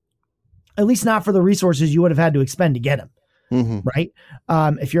 At least not for the resources you would have had to expend to get him, right?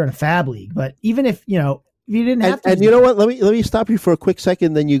 If you're in a fab league, but even if if you didn't have to, and you know what? Let me stop you for a quick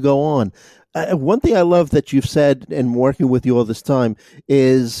second, then you go on. One thing I love that you've said and working with you all this time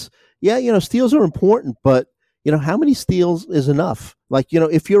is, steals are important, but how many steals is enough?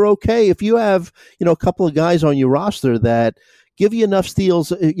 If you're okay, if you have a couple of guys on your roster that give you enough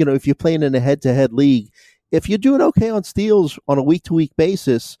steals, if you're playing in a head-to-head league, if you're doing okay on steals on a week-to-week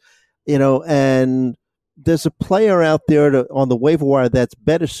basis. And there's a player out there on the waiver wire that's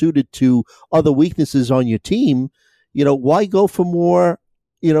better suited to other weaknesses on your team, why go for more,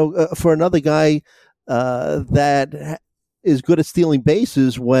 for another guy that is good at stealing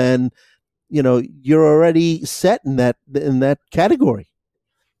bases when, you're already set in that category.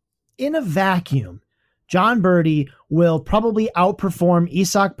 In a vacuum, Jon Berti will probably outperform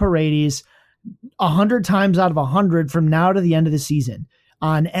Isaac Paredes 100 times out of 100 from now to the end of the season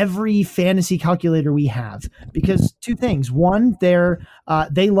on every fantasy calculator we have, because two things. One,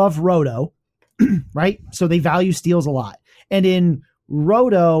 they love Roto, right? So they value steals a lot. And in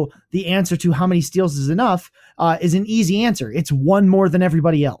Roto, the answer to how many steals is enough is an easy answer. It's one more than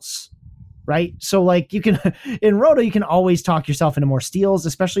everybody else, right? So like you can, in Roto, you can always talk yourself into more steals,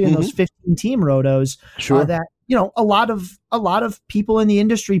 especially in those 15 team Rotos that, a lot of people in the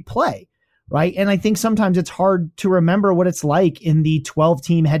industry play. Right. And I think sometimes it's hard to remember what it's like in the 12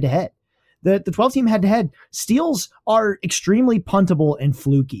 team head to head. The 12 team head to head steals are extremely puntable and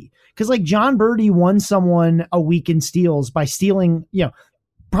fluky, because like Jon Berti won someone a week in steals by stealing,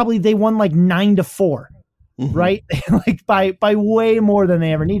 probably they won like 9-4, right? Like by way more than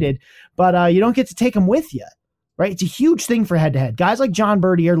they ever needed, but you don't get to take them with you. Right. It's a huge thing for head to head. Guys like Jon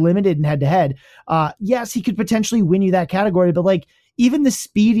Berti are limited in head to head. Yes, he could potentially win you that category, but like, even the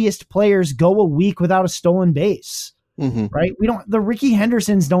speediest players go a week without a stolen base, right? The Ricky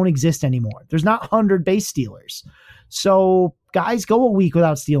Hendersons don't exist anymore. There's not 100 base stealers. So guys go a week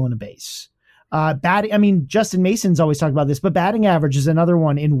without stealing a base. Justin Mason's always talked about this, but batting average is another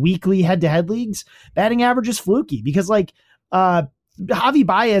one in weekly head-to-head leagues. Batting average is fluky because Javi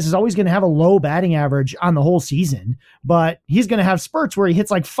Baez is always going to have a low batting average on the whole season, but he's going to have spurts where he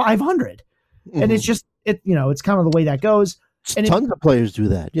hits like 500. And it's just, it's kind of the way that goes. And tons of players do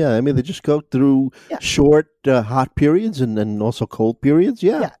that. Yeah. I mean, they just go through short, hot periods and then also cold periods.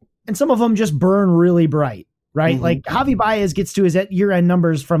 Yeah. And some of them just burn really bright, right? Like Javi Baez gets to his year-end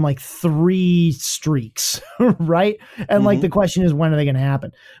numbers from like 3 streaks, right? And like the question is, when are they going to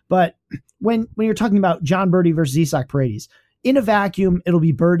happen? But when you're talking about Jon Berti versus Isaac Paredes, in a vacuum, it'll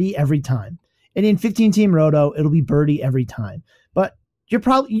be Berti every time. And in 15-team Roto, it'll be Berti every time. But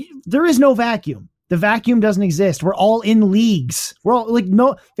there is no vacuum. The vacuum doesn't exist. We're all in leagues. We're all like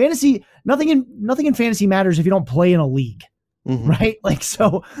fantasy. Nothing in fantasy matters if you don't play in a league, right? Like,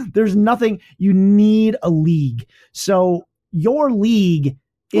 so there's nothing. You need a league. So your league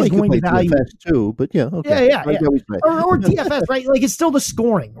is going to value DFS too. But yeah, okay. Yeah. Or DFS, right? Like it's still the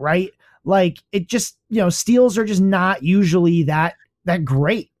scoring, right? Like it just steals are just not usually that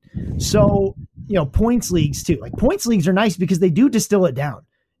great. So points leagues too. Like points leagues are nice because they do distill it down.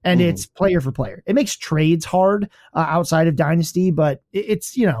 And it's player for player. It makes trades hard outside of Dynasty, but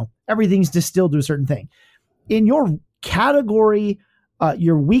it's, everything's distilled to a certain thing. In your category,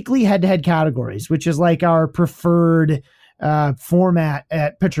 your weekly head-to-head categories, which is like our preferred format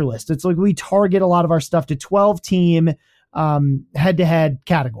at Pitcher List. It's like we target a lot of our stuff to 12-team head-to-head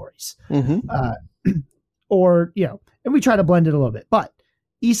categories. And we try to blend it a little bit. But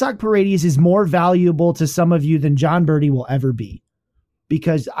Isaac Paredes is more valuable to some of you than Jon Berti will ever be,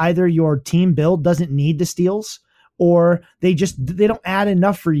 because either your team build doesn't need the steals or they don't add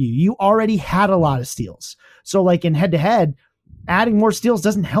enough for you. You already had a lot of steals. So like in head to head, adding more steals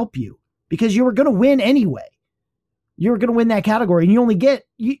doesn't help you because you were going to win anyway. You were going to win that category and you only get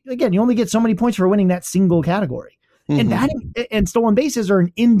so many points for winning that single category. And batting and stolen bases are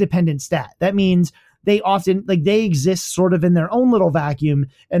an independent stat. That means they often they exist sort of in their own little vacuum,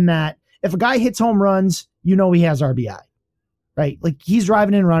 and that if a guy hits home runs, he has RBI. Right? Like he's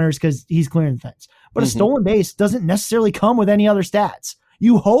driving in runners because he's clearing the fence. But a stolen base doesn't necessarily come with any other stats.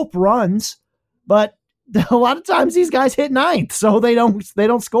 You hope runs, but a lot of times these guys hit ninth, so they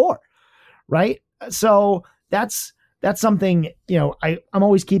don't score. Right? So that's something, I'm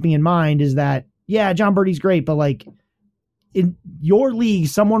always keeping in mind is that, yeah, Jon Berti's great, but like in your league,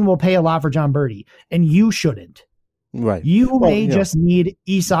 someone will pay a lot for Jon Berti and you shouldn't. Right. You may just need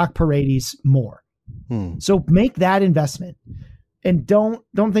Isaac Paredes more. So make that investment and don't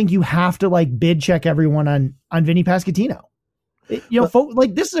think you have to like bid check everyone on Vinny Pasquantino.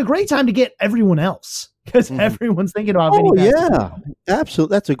 This is a great time to get everyone else because everyone's thinking about Vinny Pasquantino. Yeah,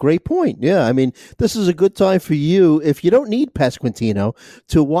 absolutely. That's a great point. Yeah. I mean, this is a good time for you, if you don't need Pasquantino,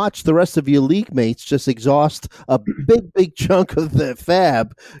 to watch the rest of your league mates just exhaust a big chunk of the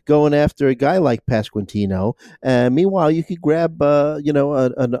fab going after a guy like Pasquantino. And meanwhile, you could grab,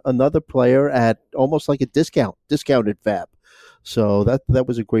 another player at almost like a discounted fab. So that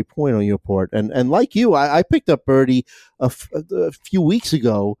was a great point on your part. And like you, I picked up Berti a few weeks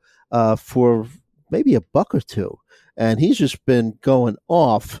ago for maybe $1 or $2. and he's just been going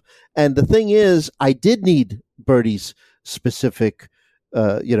off. And the thing is, I did need Birdie's specific,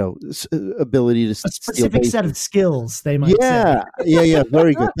 ability to A specific set of skills, they might say. Yeah.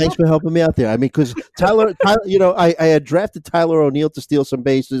 Very good. Thanks for helping me out there. I mean, because Tyler, I had drafted Tyler O'Neill to steal some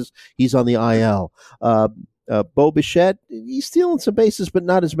bases. He's on the IL. Bo Bichette, he's stealing some bases, but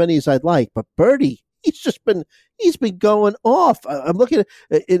not as many as I'd like. But Birdie, he's been going off. I'm looking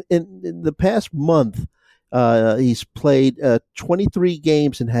at in the past month. He's played 23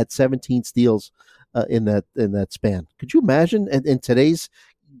 games and had 17 steals in that span. Could you imagine in today's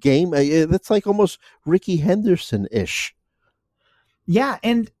game? That's like almost Ricky Henderson-ish. Yeah,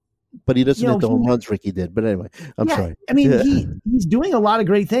 but he doesn't hit the home runs Ricky did. But anyway, I'm sorry. I mean, he's doing a lot of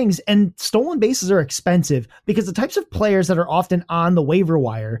great things, and stolen bases are expensive because the types of players that are often on the waiver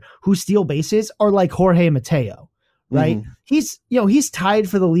wire who steal bases are like Jorge Mateo, right? Mm-hmm. He's tied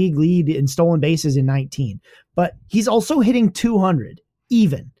for the league lead in stolen bases in 19, but he's also hitting 200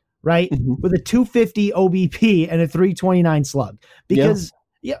 even, right? Mm-hmm. With a 250 OBP and a 329 slug because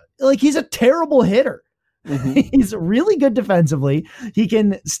he's a terrible hitter. Mm-hmm. He's really good defensively. He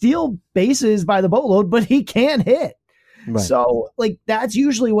can steal bases by the boatload, but he can't hit. Right. So that's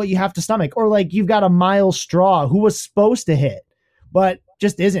usually what you have to stomach. Or you've got a Miles Straw who was supposed to hit, but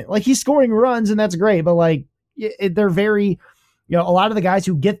just isn't. He's scoring runs and that's great, but they're very, a lot of the guys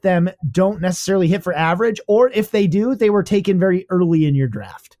who get them don't necessarily hit for average, or if they do, they were taken very early in your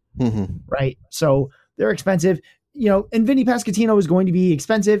draft. Mm-hmm. Right. So they're expensive, and Vinny Pasquantino is going to be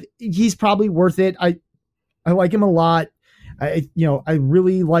expensive. He's probably worth it. I like him a lot. I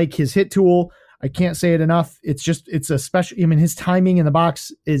really like his hit tool. I can't say it enough. It's a special, his timing in the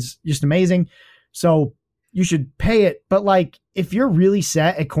box is just amazing. So you should pay it. But if you're really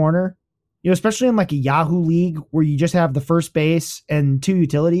set at corner, especially in a Yahoo league where you just have the first base and two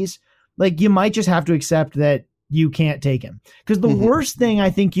utilities, you might just have to accept that you can't take him. Because the mm-hmm. worst thing I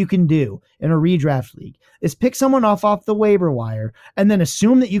think you can do in a redraft league is pick someone off the waiver wire and then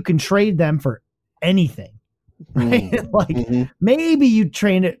assume that you can trade them for anything. Right? Mm-hmm. Maybe you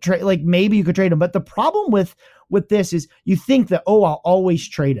maybe you could trade him. But the problem with this is you think that, I'll always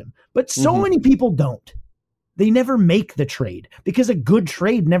trade him. But so mm-hmm. many people don't. They never make the trade because a good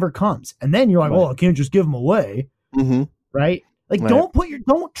trade never comes. And then you're like, I can't just give him away. Mm-hmm. Right?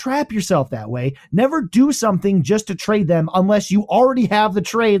 Don't trap yourself that way. Never do something just to trade them unless you already have the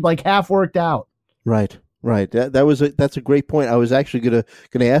trade half worked out. Right. Right. That's a great point. I was actually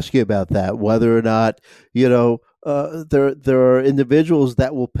gonna ask you about that, whether or not, there are individuals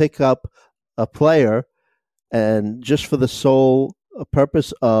that will pick up a player and just for the sole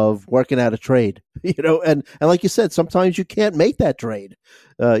purpose of working out a trade, and like you said, sometimes you can't make that trade.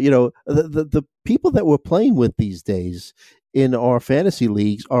 The people that we're playing with these days in our fantasy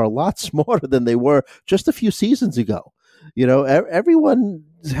leagues are a lot smarter than they were just a few seasons ago. Everyone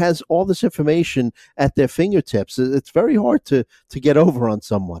has all this information at their fingertips. It's very hard to get over on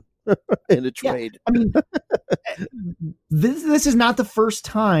someone in a trade. This is not the first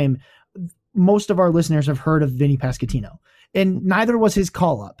time most of our listeners have heard of Vinny Pasquantino, and neither was his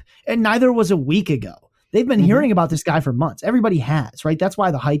call up, and neither was a week ago. They've been mm-hmm. hearing about this guy for months. Everybody has, right? That's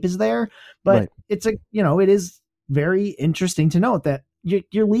why the hype is there. But It's it is very interesting to note that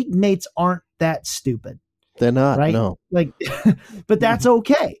your league mates aren't that stupid. They're not, right? No. But that's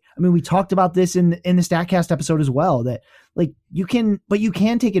okay. We talked about this in the StatCast episode as well, that you can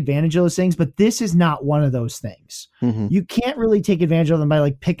take advantage of those things, but this is not one of those things. Mm-hmm. You can't really take advantage of them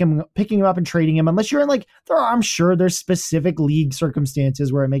by picking him up and trading him unless you're in I'm sure there's specific league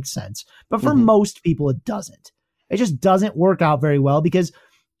circumstances where it makes sense. But for mm-hmm. most people, it doesn't. It just doesn't work out very well because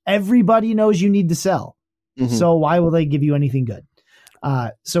everybody knows you need to sell. Mm-hmm. So why will they give you anything good?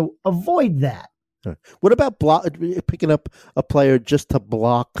 So avoid that. What about picking up a player just to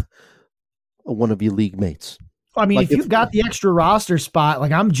block one of your league mates? If you've got the extra roster spot,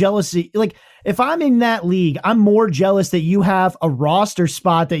 I'm jealous. If I'm in that league, I'm more jealous that you have a roster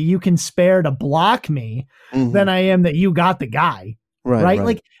spot that you can spare to block me mm-hmm. than I am that you got the guy.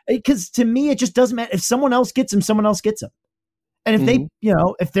 Right. Because to me, it just doesn't matter. If someone else gets him, someone else gets him. And if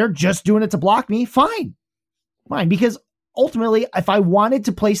mm-hmm. if they're just doing it to block me, fine. Because ultimately, if I wanted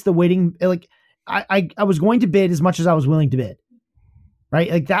to place the waiting, I was going to bid as much as I was willing to bid,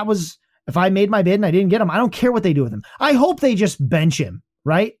 right? That was, if I made my bid and I didn't get him, I don't care what they do with him. I hope they just bench him,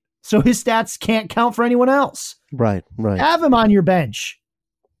 right? So his stats can't count for anyone else. Right. Have him on your bench.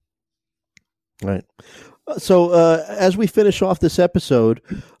 Right. So as we finish off this episode,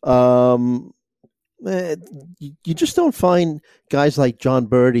 You just don't find guys like John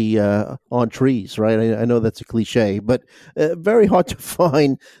Birdie on trees, right? I know that's a cliche, but very hard to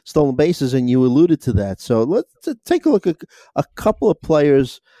find stolen bases, and you alluded to that. So let's take a look at a couple of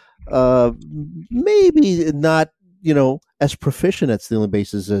players, maybe not, as proficient at stealing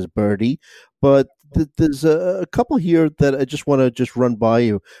bases as Birdie, but there's a couple here that I just want to just run by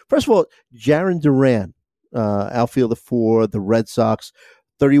you. First of all, Jarren Duran, outfielder for the Red Sox.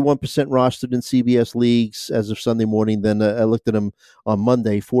 31% rostered in CBS leagues as of Sunday morning. Then I looked at him on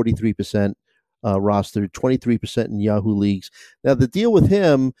Monday, 43% rostered, 23% in Yahoo leagues. Now, the deal with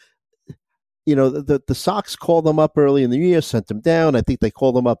him, the Sox called him up early in the year, sent him down. I think they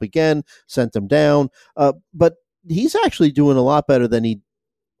called him up again, sent him down. But he's actually doing a lot better than he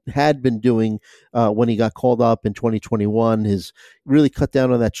had been doing when he got called up in 2021. His really cut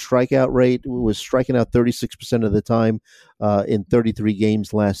down on that strikeout rate, was striking out 36% of the time in 33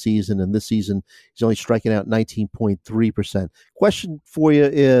 games last season, and this season he's only striking out 19.3%. Question for you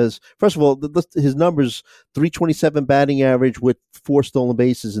is, first of all, his numbers: 327 batting average with 4 stolen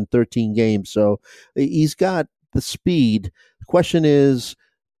bases in 13 games, so he's got the speed. The question is,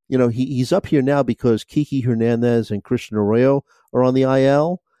 he's up here now because Kiki Hernandez and Christian Arroyo are on the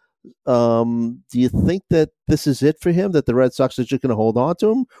IL. Do you think that this is it for him, that the Red Sox are just going to hold on to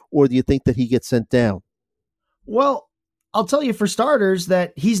him, or do you think that he gets sent down? Well, I'll tell you for starters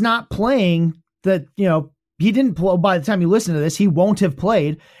that he's not playing, that, he didn't play. By the time you listen to this, he won't have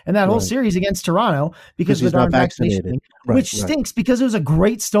played in that whole series against Toronto because of the darn vaccination thing, which stinks because it was a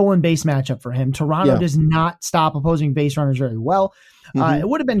great stolen base matchup for him. Toronto does not stop opposing base runners very well. It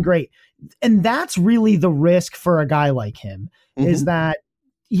would have been great. And that's really the risk for a guy like him, is that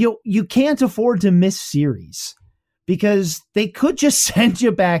you can't afford to miss series because they could just send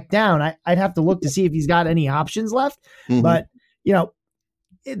you back down. I'd have to look to see if he's got any options left, but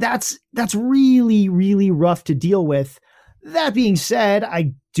that's really, really rough to deal with. That being said,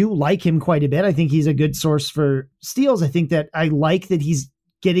 I do like him quite a bit. I think he's a good source for steals. I think that I like that he's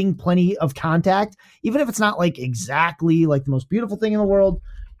getting plenty of contact, even if it's not like exactly like the most beautiful thing in the world.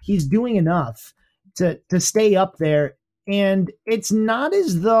 He's doing enough to stay up there. And it's not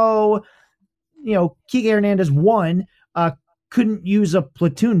as though, Kike Hernandez couldn't use a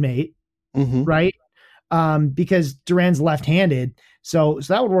platoon mate, right? Because Duran's left-handed. So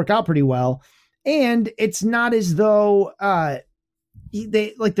that would work out pretty well. And it's not as though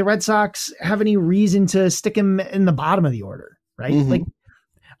the Red Sox have any reason to stick him in the bottom of the order, right? Like,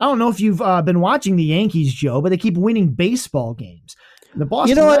 I don't know if you've been watching the Yankees, Joe, but they keep winning baseball games. The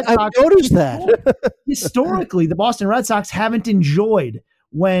Boston Red Sox, I've noticed that. Historically, the Boston Red Sox haven't enjoyed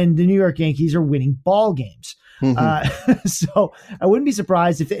when the New York Yankees are winning ball games. So I wouldn't be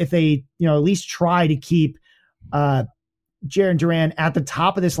surprised if they, at least try to keep Jarren Duran at the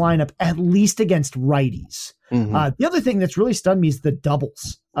top of this lineup, at least against righties. The other thing that's really stunned me is the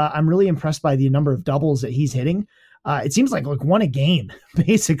doubles. I'm really impressed by the number of doubles that he's hitting. It seems like one a game,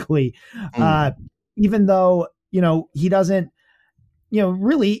 basically. Even though, he doesn't,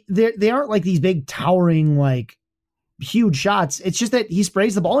 really, they aren't like these big towering, like huge shots. It's just that he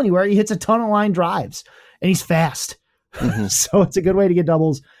sprays the ball anywhere. He hits a ton of line drives and he's fast. So it's a good way to get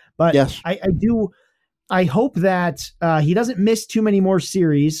doubles. But yes. I hope that he doesn't miss too many more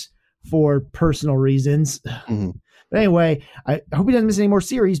series for personal reasons. But anyway, I hope he doesn't miss any more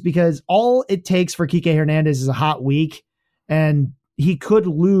series because all it takes for Kike Hernandez is a hot week and he could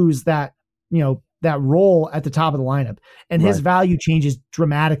lose that, that role at the top of the lineup, and his value changes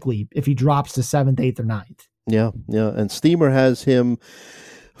dramatically if he drops to 7th, 8th, or 9th. Yeah. And Steamer has him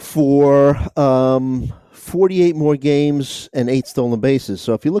for 48 more games and 8 stolen bases.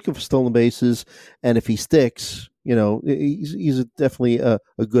 So if you're looking for stolen bases and if he sticks, he's definitely a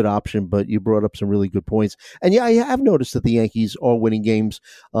good option, but you brought up some really good points. And I have noticed that the Yankees are winning games.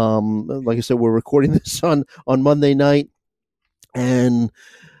 Like I said, we're recording this on Monday night, and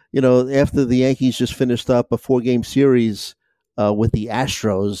after the Yankees just finished up a 4-game series with the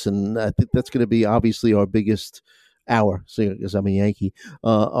Astros, and I think that's going to be obviously our biggest because I'm a Yankee,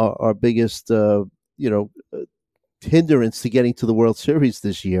 our biggest, hindrance to getting to the World Series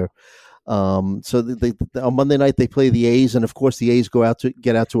this year. So on Monday night they play the A's, and of course the A's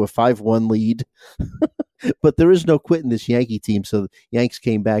get out to a 5-1 lead. But there is no quitting this Yankee team, so the Yanks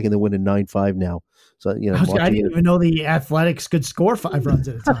came back and they're winning 9-5 now. So, you know, I didn't even know the Athletics could score 5 runs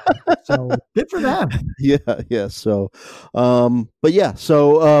at a time. So good for them. Yeah. So, but yeah,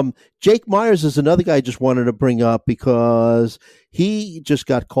 so Jake Myers is another guy I just wanted to bring up because he just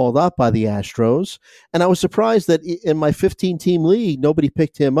got called up by the Astros, and I was surprised that in my 15-team league nobody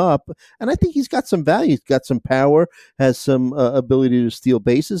picked him up. And I think he's got some value, he's got some power, has some ability to steal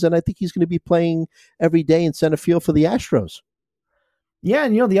bases, and I think he's going to be playing every day in center field for the Astros. Yeah,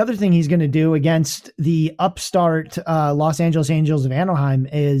 and the other thing he's going to do against the upstart Los Angeles Angels of Anaheim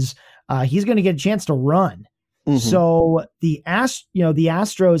is he's going to get a chance to run. Mm-hmm. So the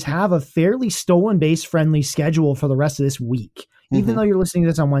Astros have a fairly stolen base friendly schedule for the rest of this week. Even though you're listening to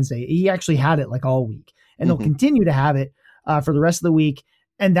this on Wednesday, he actually had it like all week, and they'll continue to have it for the rest of the week.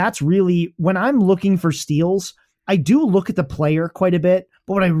 And that's really when I'm looking for steals. I do look at the player quite a bit,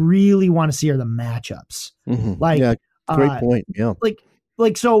 but what I really want to see are the matchups. Great point. Yeah.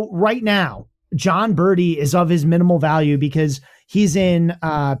 So right now, John Birdie is of his minimal value because he's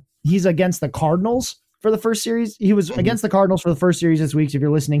against the Cardinals for the first series. He was against the Cardinals for the first series this week. So if you're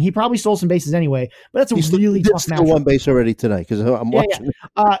listening, he probably stole some bases anyway, but that's a really tough matchup. One base already tonight because I'm watching.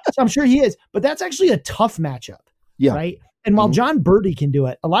 So I'm sure he is, but that's actually a tough matchup. Yeah. Right. And while John Birdie can do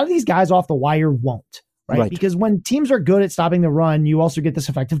it, a lot of these guys off the wire won't. Right. Because when teams are good at stopping the run, you also get this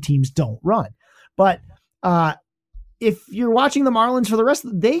effect of teams don't run. But if you're watching the Marlins for the rest,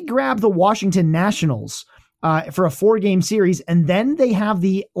 they grab the Washington Nationals for a 4-game series, and then they have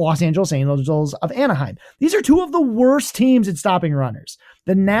the Los Angeles Angels of Anaheim. These are 2 of the worst teams at stopping runners.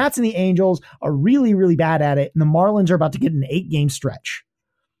 The Nats and the Angels are really, really bad at it, and the Marlins are about to get an 8-game stretch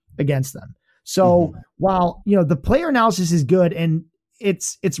against them. So while the player analysis is good, and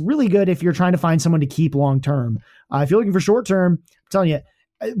it's really good if you're trying to find someone to keep long term. If you're looking for short term, I'm telling you,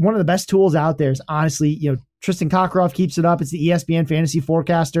 one of the best tools out there is honestly, Tristan Cockcroft keeps it up. It's the ESPN Fantasy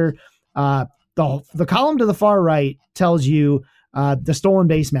Forecaster. The column to the far right tells you the stolen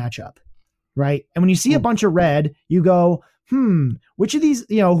base matchup, right? And when you see a bunch of red, you go, which of these,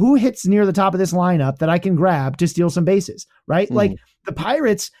 who hits near the top of this lineup that I can grab to steal some bases, right? Like the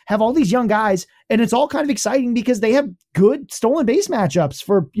Pirates have all these young guys, and it's all kind of exciting because they have good stolen base matchups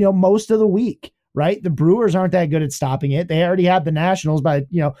for, most of the week. Right. The Brewers aren't that good at stopping it. They already have the Nationals they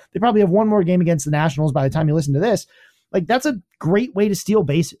probably have one more game against the Nationals by the time you listen to this. Like, that's a great way to steal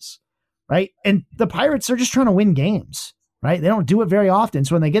bases. Right. And the Pirates are just trying to win games. Right. They don't do it very often.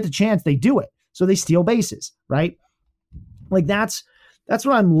 So when they get the chance, they do it. So they steal bases. Right. Like that's what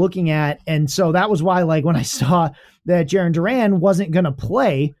I'm looking at. And so that was why, like, when I saw that Jarren Duran wasn't going to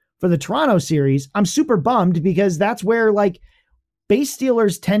play for the Toronto series, I'm super bummed because that's where, like, base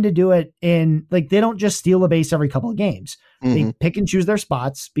stealers tend to do it in, like, they don't just steal a base every couple of games. They pick and choose their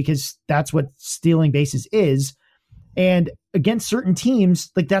spots because that's what stealing bases is. And against certain teams,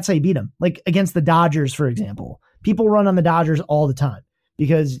 like, that's how you beat them. Like against the Dodgers, for example, people run on the Dodgers all the time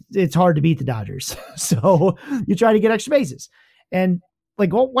because it's hard to beat the Dodgers. So you try to get extra bases. And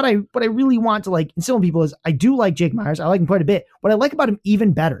like, what I really want to, like, instill in people is I do like Jake Myers. I like him quite a bit. What I like about him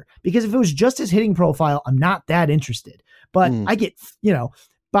even better, because if it was just his hitting profile, I'm not that interested. But I get,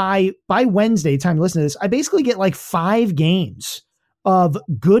 by Wednesday, time to listen to this, I basically get like 5 games of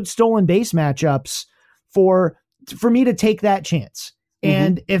good stolen base matchups for me to take that chance.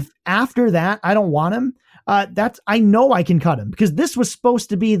 And if after that I don't want him, I know I can cut him because this was supposed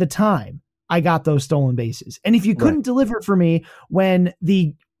to be the time I got those stolen bases. And if you couldn't deliver for me when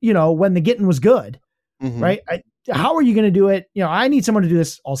the getting was good, right? How are you going to do it? I need someone to do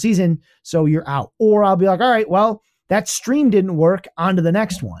this all season, so you're out. Or I'll be like, all right, well, that stream didn't work, on to the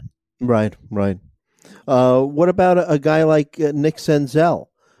next one. Right. What about a guy like Nick Senzel?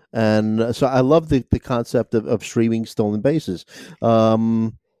 And so I love the concept of streaming stolen bases. I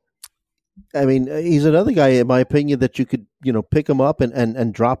mean, he's another guy, in my opinion, that you could, pick him up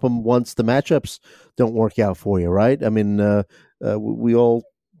and drop him once the matchups don't work out for you, right? I mean, we all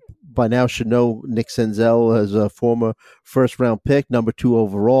by now should know Nick Senzel as a former first-round pick, number 2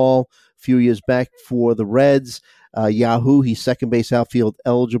 overall, a few years back for the Reds. Yahoo, he's second base outfield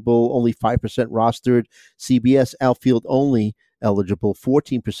eligible, only 5% rostered. CBS outfield only eligible,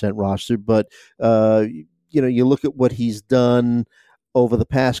 14% rostered. But, you look at what he's done over the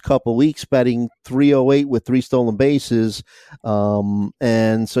past couple weeks, batting .308 with 3 stolen bases.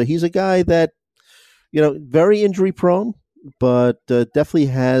 And so he's a guy that, very injury prone, but definitely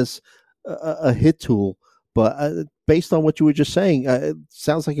has a hit tool. But based on what you were just saying, it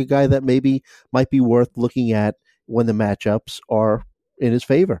sounds like a guy that maybe might be worth looking at when the matchups are in his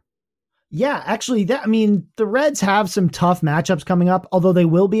favor. Yeah, actually, the Reds have some tough matchups coming up, although they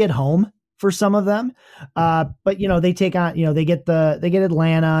will be at home for some of them. But they take on, they get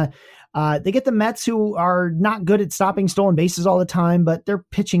Atlanta. They get the Mets, who are not good at stopping stolen bases all the time, but their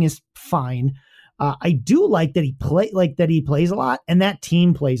pitching is fine. I do like that he plays a lot, and that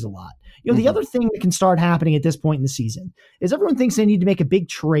team plays a lot. The other thing that can start happening at this point in the season is everyone thinks they need to make a big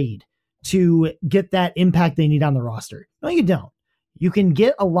trade to get that impact they need on the roster. No, you don't. You can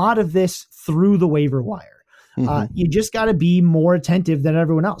get a lot of this through the waiver wire. You just got to be more attentive than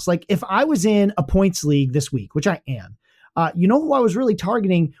everyone else. Like if I was in a points league this week, which I am, who I was really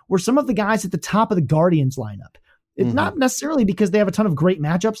targeting were some of the guys at the top of the Guardians lineup. It's not necessarily because they have a ton of great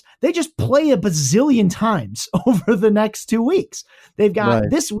matchups. They just play a bazillion times over the next 2 weeks. They've got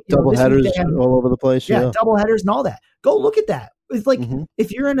this double headers all over the place. Yeah, double headers and all that. Go look at that. It's like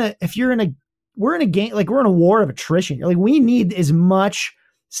we're in a game, like we're in a war of attrition. Like we need as much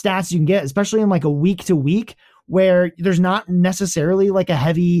stats as you can get, especially in like a week to week where there's not necessarily like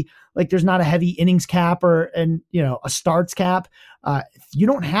there's not a heavy innings cap or a starts cap. If you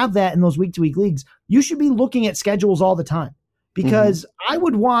don't have that in those week to week leagues, you should be looking at schedules all the time, because I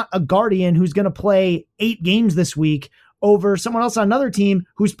would want a Guardian who's going to play 8 games this week over someone else on another team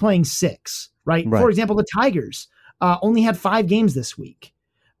who's playing 6, right? For example, the Tigers only had 5 games this week.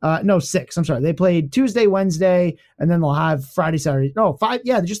 No, 6. I'm sorry. They played Tuesday, Wednesday, and then they'll have Friday, Saturday. No, 5.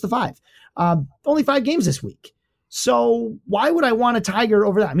 Yeah, just the 5. Only 5 games this week. So why would I want a Tiger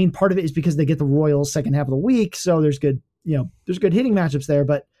over that? I mean, part of it is because they get the Royals second half of the week. So there's good hitting matchups there.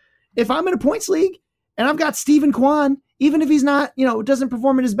 But if I'm in a points league and I've got Stephen Kwan, even if he's not, doesn't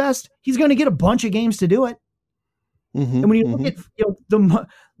perform at his best, he's going to get a bunch of games to do it. And when you look at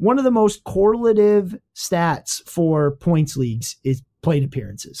one of the most correlative stats for points leagues is plate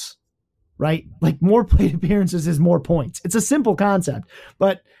appearances, right? Like more plate appearances is more points. It's a simple concept,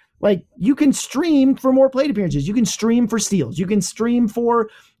 but like you can stream for more plate appearances. You can stream for steals. You can stream for,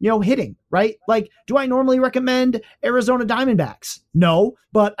 hitting, right? Like, do I normally recommend Arizona Diamondbacks? No,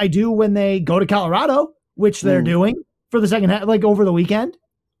 but I do when they go to Colorado, which they're doing for the second half, like over the weekend.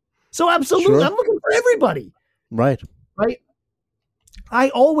 So absolutely, sure. I'm looking for everybody. Right. I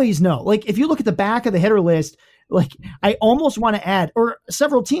always know, like if you look at the back of the hitter list, like I almost want to add, or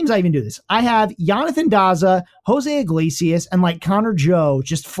several teams I even do this. I have Jonathan Daza, Jose Iglesias, and like Connor Joe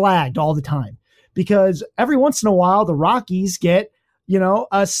just flagged all the time, because every once in a while the Rockies get,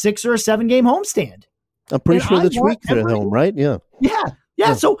 a 6 or a 7 game homestand. I'm pretty sure that's weak at home, right? Yeah.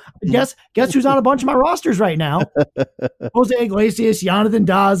 So guess who's on a bunch of my rosters right now? Jose Iglesias, Jonathan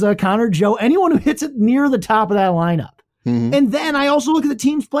Daza, Connor Joe, anyone who hits it near the top of that lineup. And then I also look at the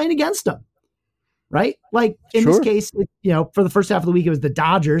teams playing against them. Right? Like in this case, for the first half of the week, it was the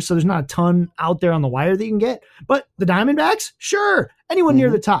Dodgers. So there's not a ton out there on the wire that you can get, but the Diamondbacks, sure. Anyone near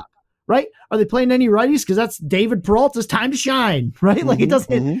the top, right? Are they playing any righties? Cause that's David Peralta's time to shine, right? Like it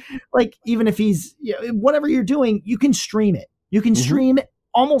doesn't like, even if he's, whatever you're doing, you can stream it. You can stream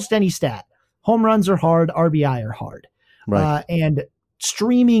almost any stat. Home runs are hard. RBI are hard. Right. And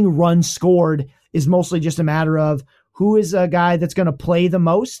streaming runs scored is mostly just a matter of who is a guy that's going to play the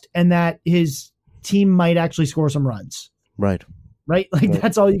most and that his team might actually score some runs. Right. Like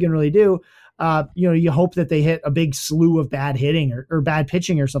that's all you can really do. You hope that they hit a big slew of bad hitting or bad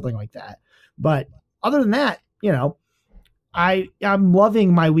pitching or something like that. But other than that, I'm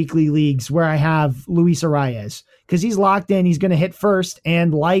loving my weekly leagues where I have Luis Arias because he's locked in. He's going to hit first.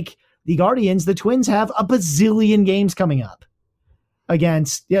 And like the Guardians, the Twins have a bazillion games coming up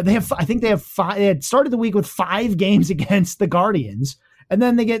against, they have 5. They had started the week with 5 games against the Guardians, and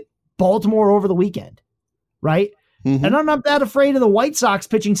then they get Baltimore over the weekend, right? And I'm not that afraid of the White Sox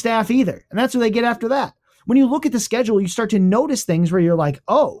pitching staff either. And that's what they get after that. When you look at the schedule, you start to notice things where you're like,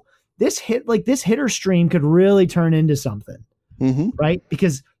 oh, this hitter stream could really turn into something, right?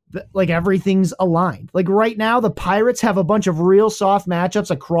 Because everything's aligned. Like right now, the Pirates have a bunch of real soft matchups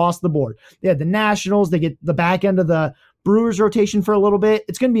across the board. They had the Nationals. They get the back end of the Brewers rotation for a little bit.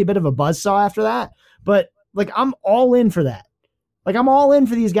 It's going to be a bit of a buzzsaw after that. But I'm all in for that. Like I'm all in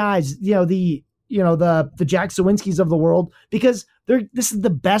for these guys, the Jack Sawinskis of the world, because this is the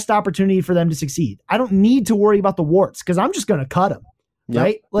best opportunity for them to succeed. I don't need to worry about the warts because I'm just going to cut them,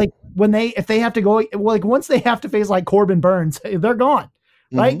 right? Like if they have to go, like once they have to face like Corbin Burns, they're gone,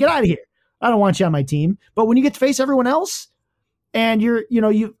 right? Get out of here. I don't want you on my team. But when you get to face everyone else and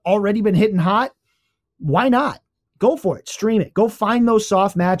you've already been hitting hot, why not? Go for it. Stream it. Go find those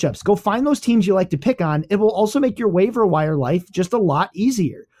soft matchups. Go find those teams you like to pick on. It will also make your waiver wire life just a lot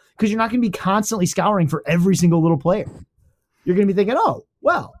easier because you're not going to be constantly scouring for every single little player. You're going to be thinking, oh,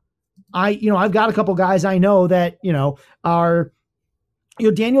 well, I've got a couple guys I know that, are,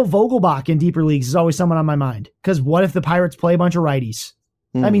 Daniel Vogelbach in deeper leagues is always someone on my mind because what if the Pirates play a bunch of righties,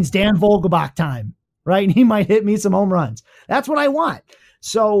 That means Dan Vogelbach time, right? And he might hit me some home runs. That's what I want.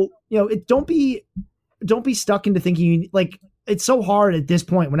 So, don't be stuck into thinking like it's so hard at this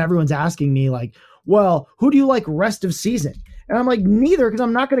point when everyone's asking me like, well, who do you like rest of season? And I'm like, neither,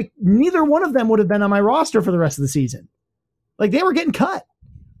 because neither one of them would have been on my roster for the rest of the season. Like they were getting cut.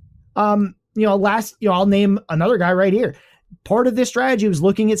 I'll name another guy right here. Part of this strategy was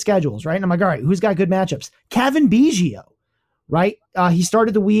looking at schedules, right? And I'm like, all right, who's got good matchups? Kevin Biggio, right? He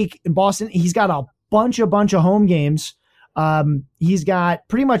started the week in Boston. He's got a bunch of home games. He's got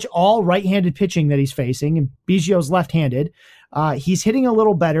pretty much all right-handed pitching that he's facing, and Biggio's left-handed. He's hitting a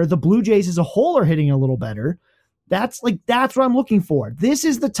little better. The Blue Jays as a whole are hitting a little better. That's what I'm looking for. This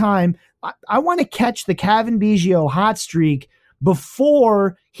is the time I want to catch the Kevin Biggio hot streak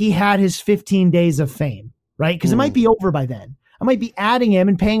before he had his 15 days of fame, right? Because it might be over by then. I might be adding him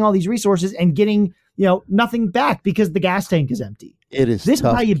and paying all these resources and getting, nothing back because the gas tank is empty. It is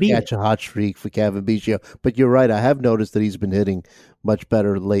tough to catch a hot streak for Kevin Biggio. But you're right. I have noticed that he's been hitting much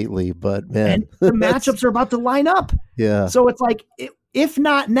better lately. But, man. And the matchups are about to line up. Yeah. So it's like, if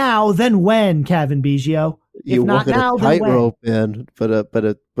not now, then when, Kevin Biggio? You walk a tightrope, man.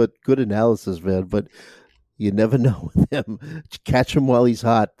 But good analysis, man. But you never know with him. Catch him while he's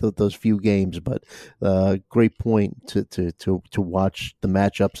hot. Those few games, but great point to watch the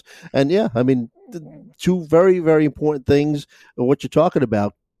matchups. And yeah, I mean, two very, very important things. What you're talking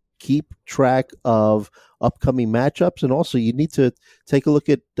about. Keep track of upcoming matchups, and also you need to take a look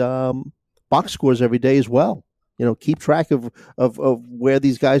at box scores every day as well. Keep track of where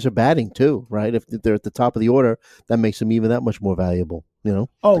these guys are batting too, right? If they're at the top of the order, that makes them even that much more valuable,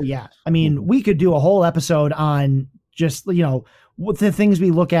 Oh, yeah. I mean, we could do a whole episode on just, what the things we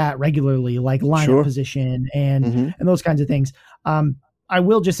look at regularly, like lineup position and those kinds of things. I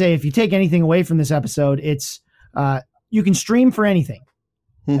will just say, if you take anything away from this episode, it's you can stream for anything,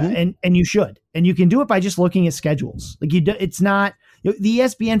 and you should, and you can do it by just looking at schedules. Like it's not the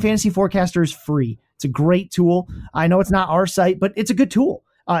ESPN Fantasy Forecaster is free. It's a great tool. I know it's not our site, but it's a good tool.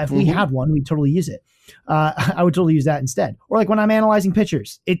 If we had one, we'd totally use it. I would totally use that instead. Or like when I'm analyzing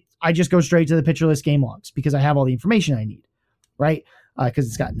pitchers, I just go straight to the pitcher list game logs because I have all the information I need, right? Because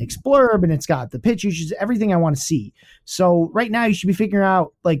it's got an blurb and it's got the pitch usage, everything I want to see. So right now you should be figuring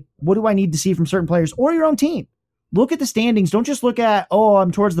out like, what do I need to see from certain players or your own team? Look at the standings. Don't just look at,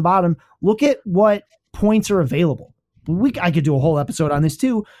 I'm towards the bottom. Look at what points are available. I could do a whole episode on this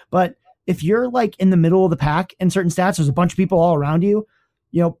too, but if you're like in the middle of the pack in certain stats, there's a bunch of people all around you,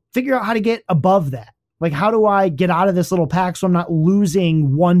 figure out how to get above that. Like, how do I get out of this little pack so I'm not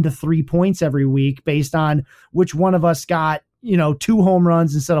losing 1 to 3 points every week based on which one of us got, 2 home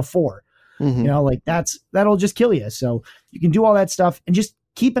runs instead of 4? Like that'll just kill you. So you can do all that stuff and just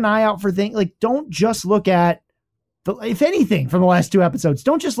keep an eye out for things. Like, don't just look at if anything from the last 2 episodes,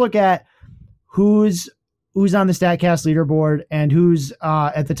 don't just look at who's on the StatCast leaderboard and who's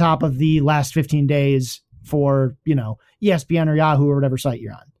at the top of the last 15 days for, ESPN or Yahoo or whatever site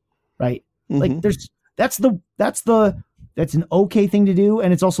you're on. Right. Like that's an okay thing to do.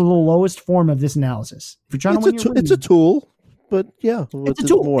 And it's also the lowest form of this analysis. If you're trying to win it's a tool, but yeah, it's a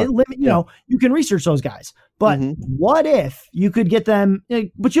tool. You can research those guys, but what if you could get them,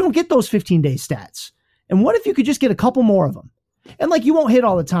 but you don't get those 15-day stats. And what if you could just get a couple more of them? And like, you won't hit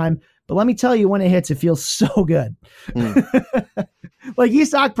all the time, but let me tell you, when it hits, it feels so good. Like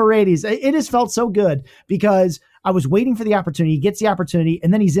Isaac Paredes, it has felt so good because I was waiting for the opportunity. He gets the opportunity,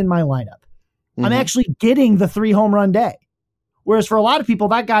 and then he's in my lineup. I'm actually getting the 3 home run day. Whereas for a lot of people,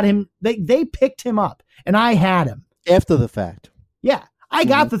 that got him, they picked him up, and I had him. After the fact. Yeah. I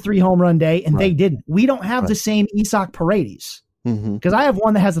got the 3 home run day, and they didn't. We don't have the same Isaac Paredes. Because I have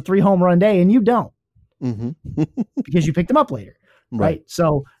one that has a 3 home run day, and you don't. Because you picked him up later. Right.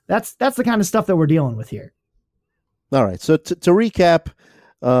 So that's the kind of stuff that we're dealing with here. All right. So to recap,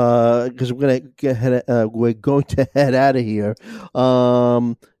 because we're going to head out of here.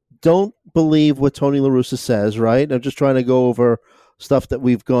 Don't believe what Tony La Russa says, right? I'm just trying to go over stuff that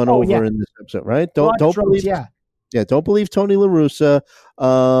we've gone over in this episode, right? Don't believe. Don't believe Tony La Russa.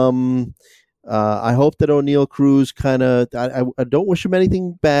 I hope that O'Neal Cruz I don't wish him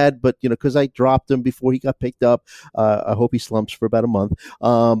anything bad, but because I dropped him before he got picked up, I hope he slumps for about a month.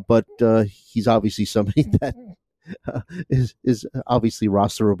 But he's obviously somebody that is obviously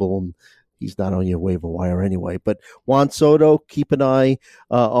rosterable, and he's not on your waiver wire anyway. But Juan Soto, keep an eye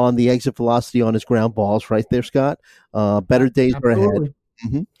on the exit velocity on his ground balls, right there, Scott. Better days are ahead.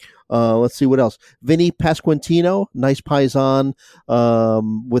 Let's see what else. Vinny Pasquantino, nice paisan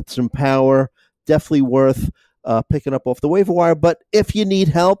with some power. Definitely worth picking up off the waiver wire. But if you need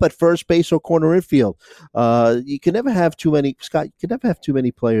help at first base or corner infield, you can never have too many, Scott, you can never have too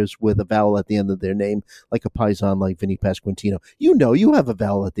many players with a vowel at the end of their name, like a Paisan like Vinny Pasquantino. You have a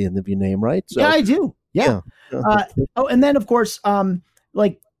vowel at the end of your name, right? So, yeah, I do. Yeah. And then, of course, don't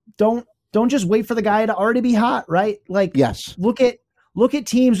just wait for the guy to already be hot, right? Like, yes. Look at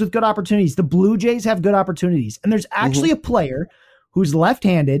teams with good opportunities. The Blue Jays have good opportunities. And there's actually a player who's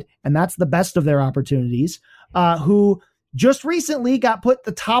left-handed, and that's the best of their opportunities, who just recently got put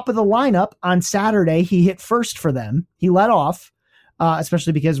the top of the lineup on Saturday. He hit first for them. He led off,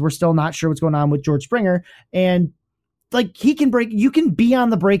 especially because we're still not sure what's going on with George Springer. And like, he can you can be on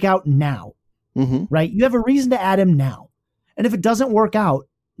the breakout now, right? You have a reason to add him now. And if it doesn't work out,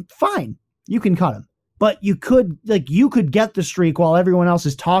 fine, you can cut him. But you could get the streak while everyone else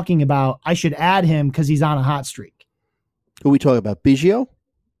is talking about, I should add him because he's on a hot streak. Who are we talking about? Biggio?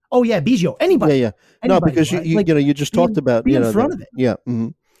 Oh yeah, Biggio. Anybody? Yeah. Anybody, no, because right? you just talked about in front of it. Yeah. Mm-hmm.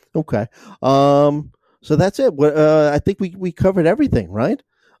 Okay. So that's it. I think we covered everything, right?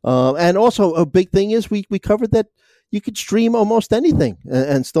 And also a big thing is we covered that you could stream almost anything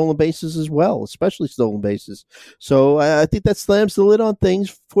and stolen bases as well, especially stolen bases. So I think that slams the lid on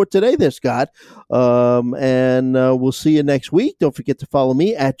things for today there, Scott. And we'll see you next week. Don't forget to follow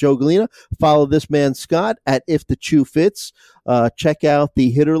me at Joe Galena. Follow this man, Scott, at If the Chew Fits. Check out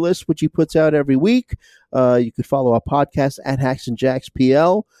the hitter list, which he puts out every week. You could follow our podcast at Hacks and Jacks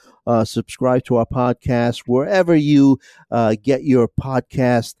PL. Subscribe to our podcast wherever you get your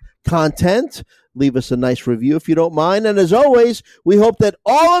podcast content. Leave us a nice review if you don't mind. And as always, we hope that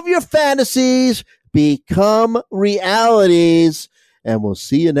all of your fantasies become realities. And we'll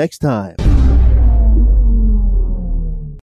see you next time.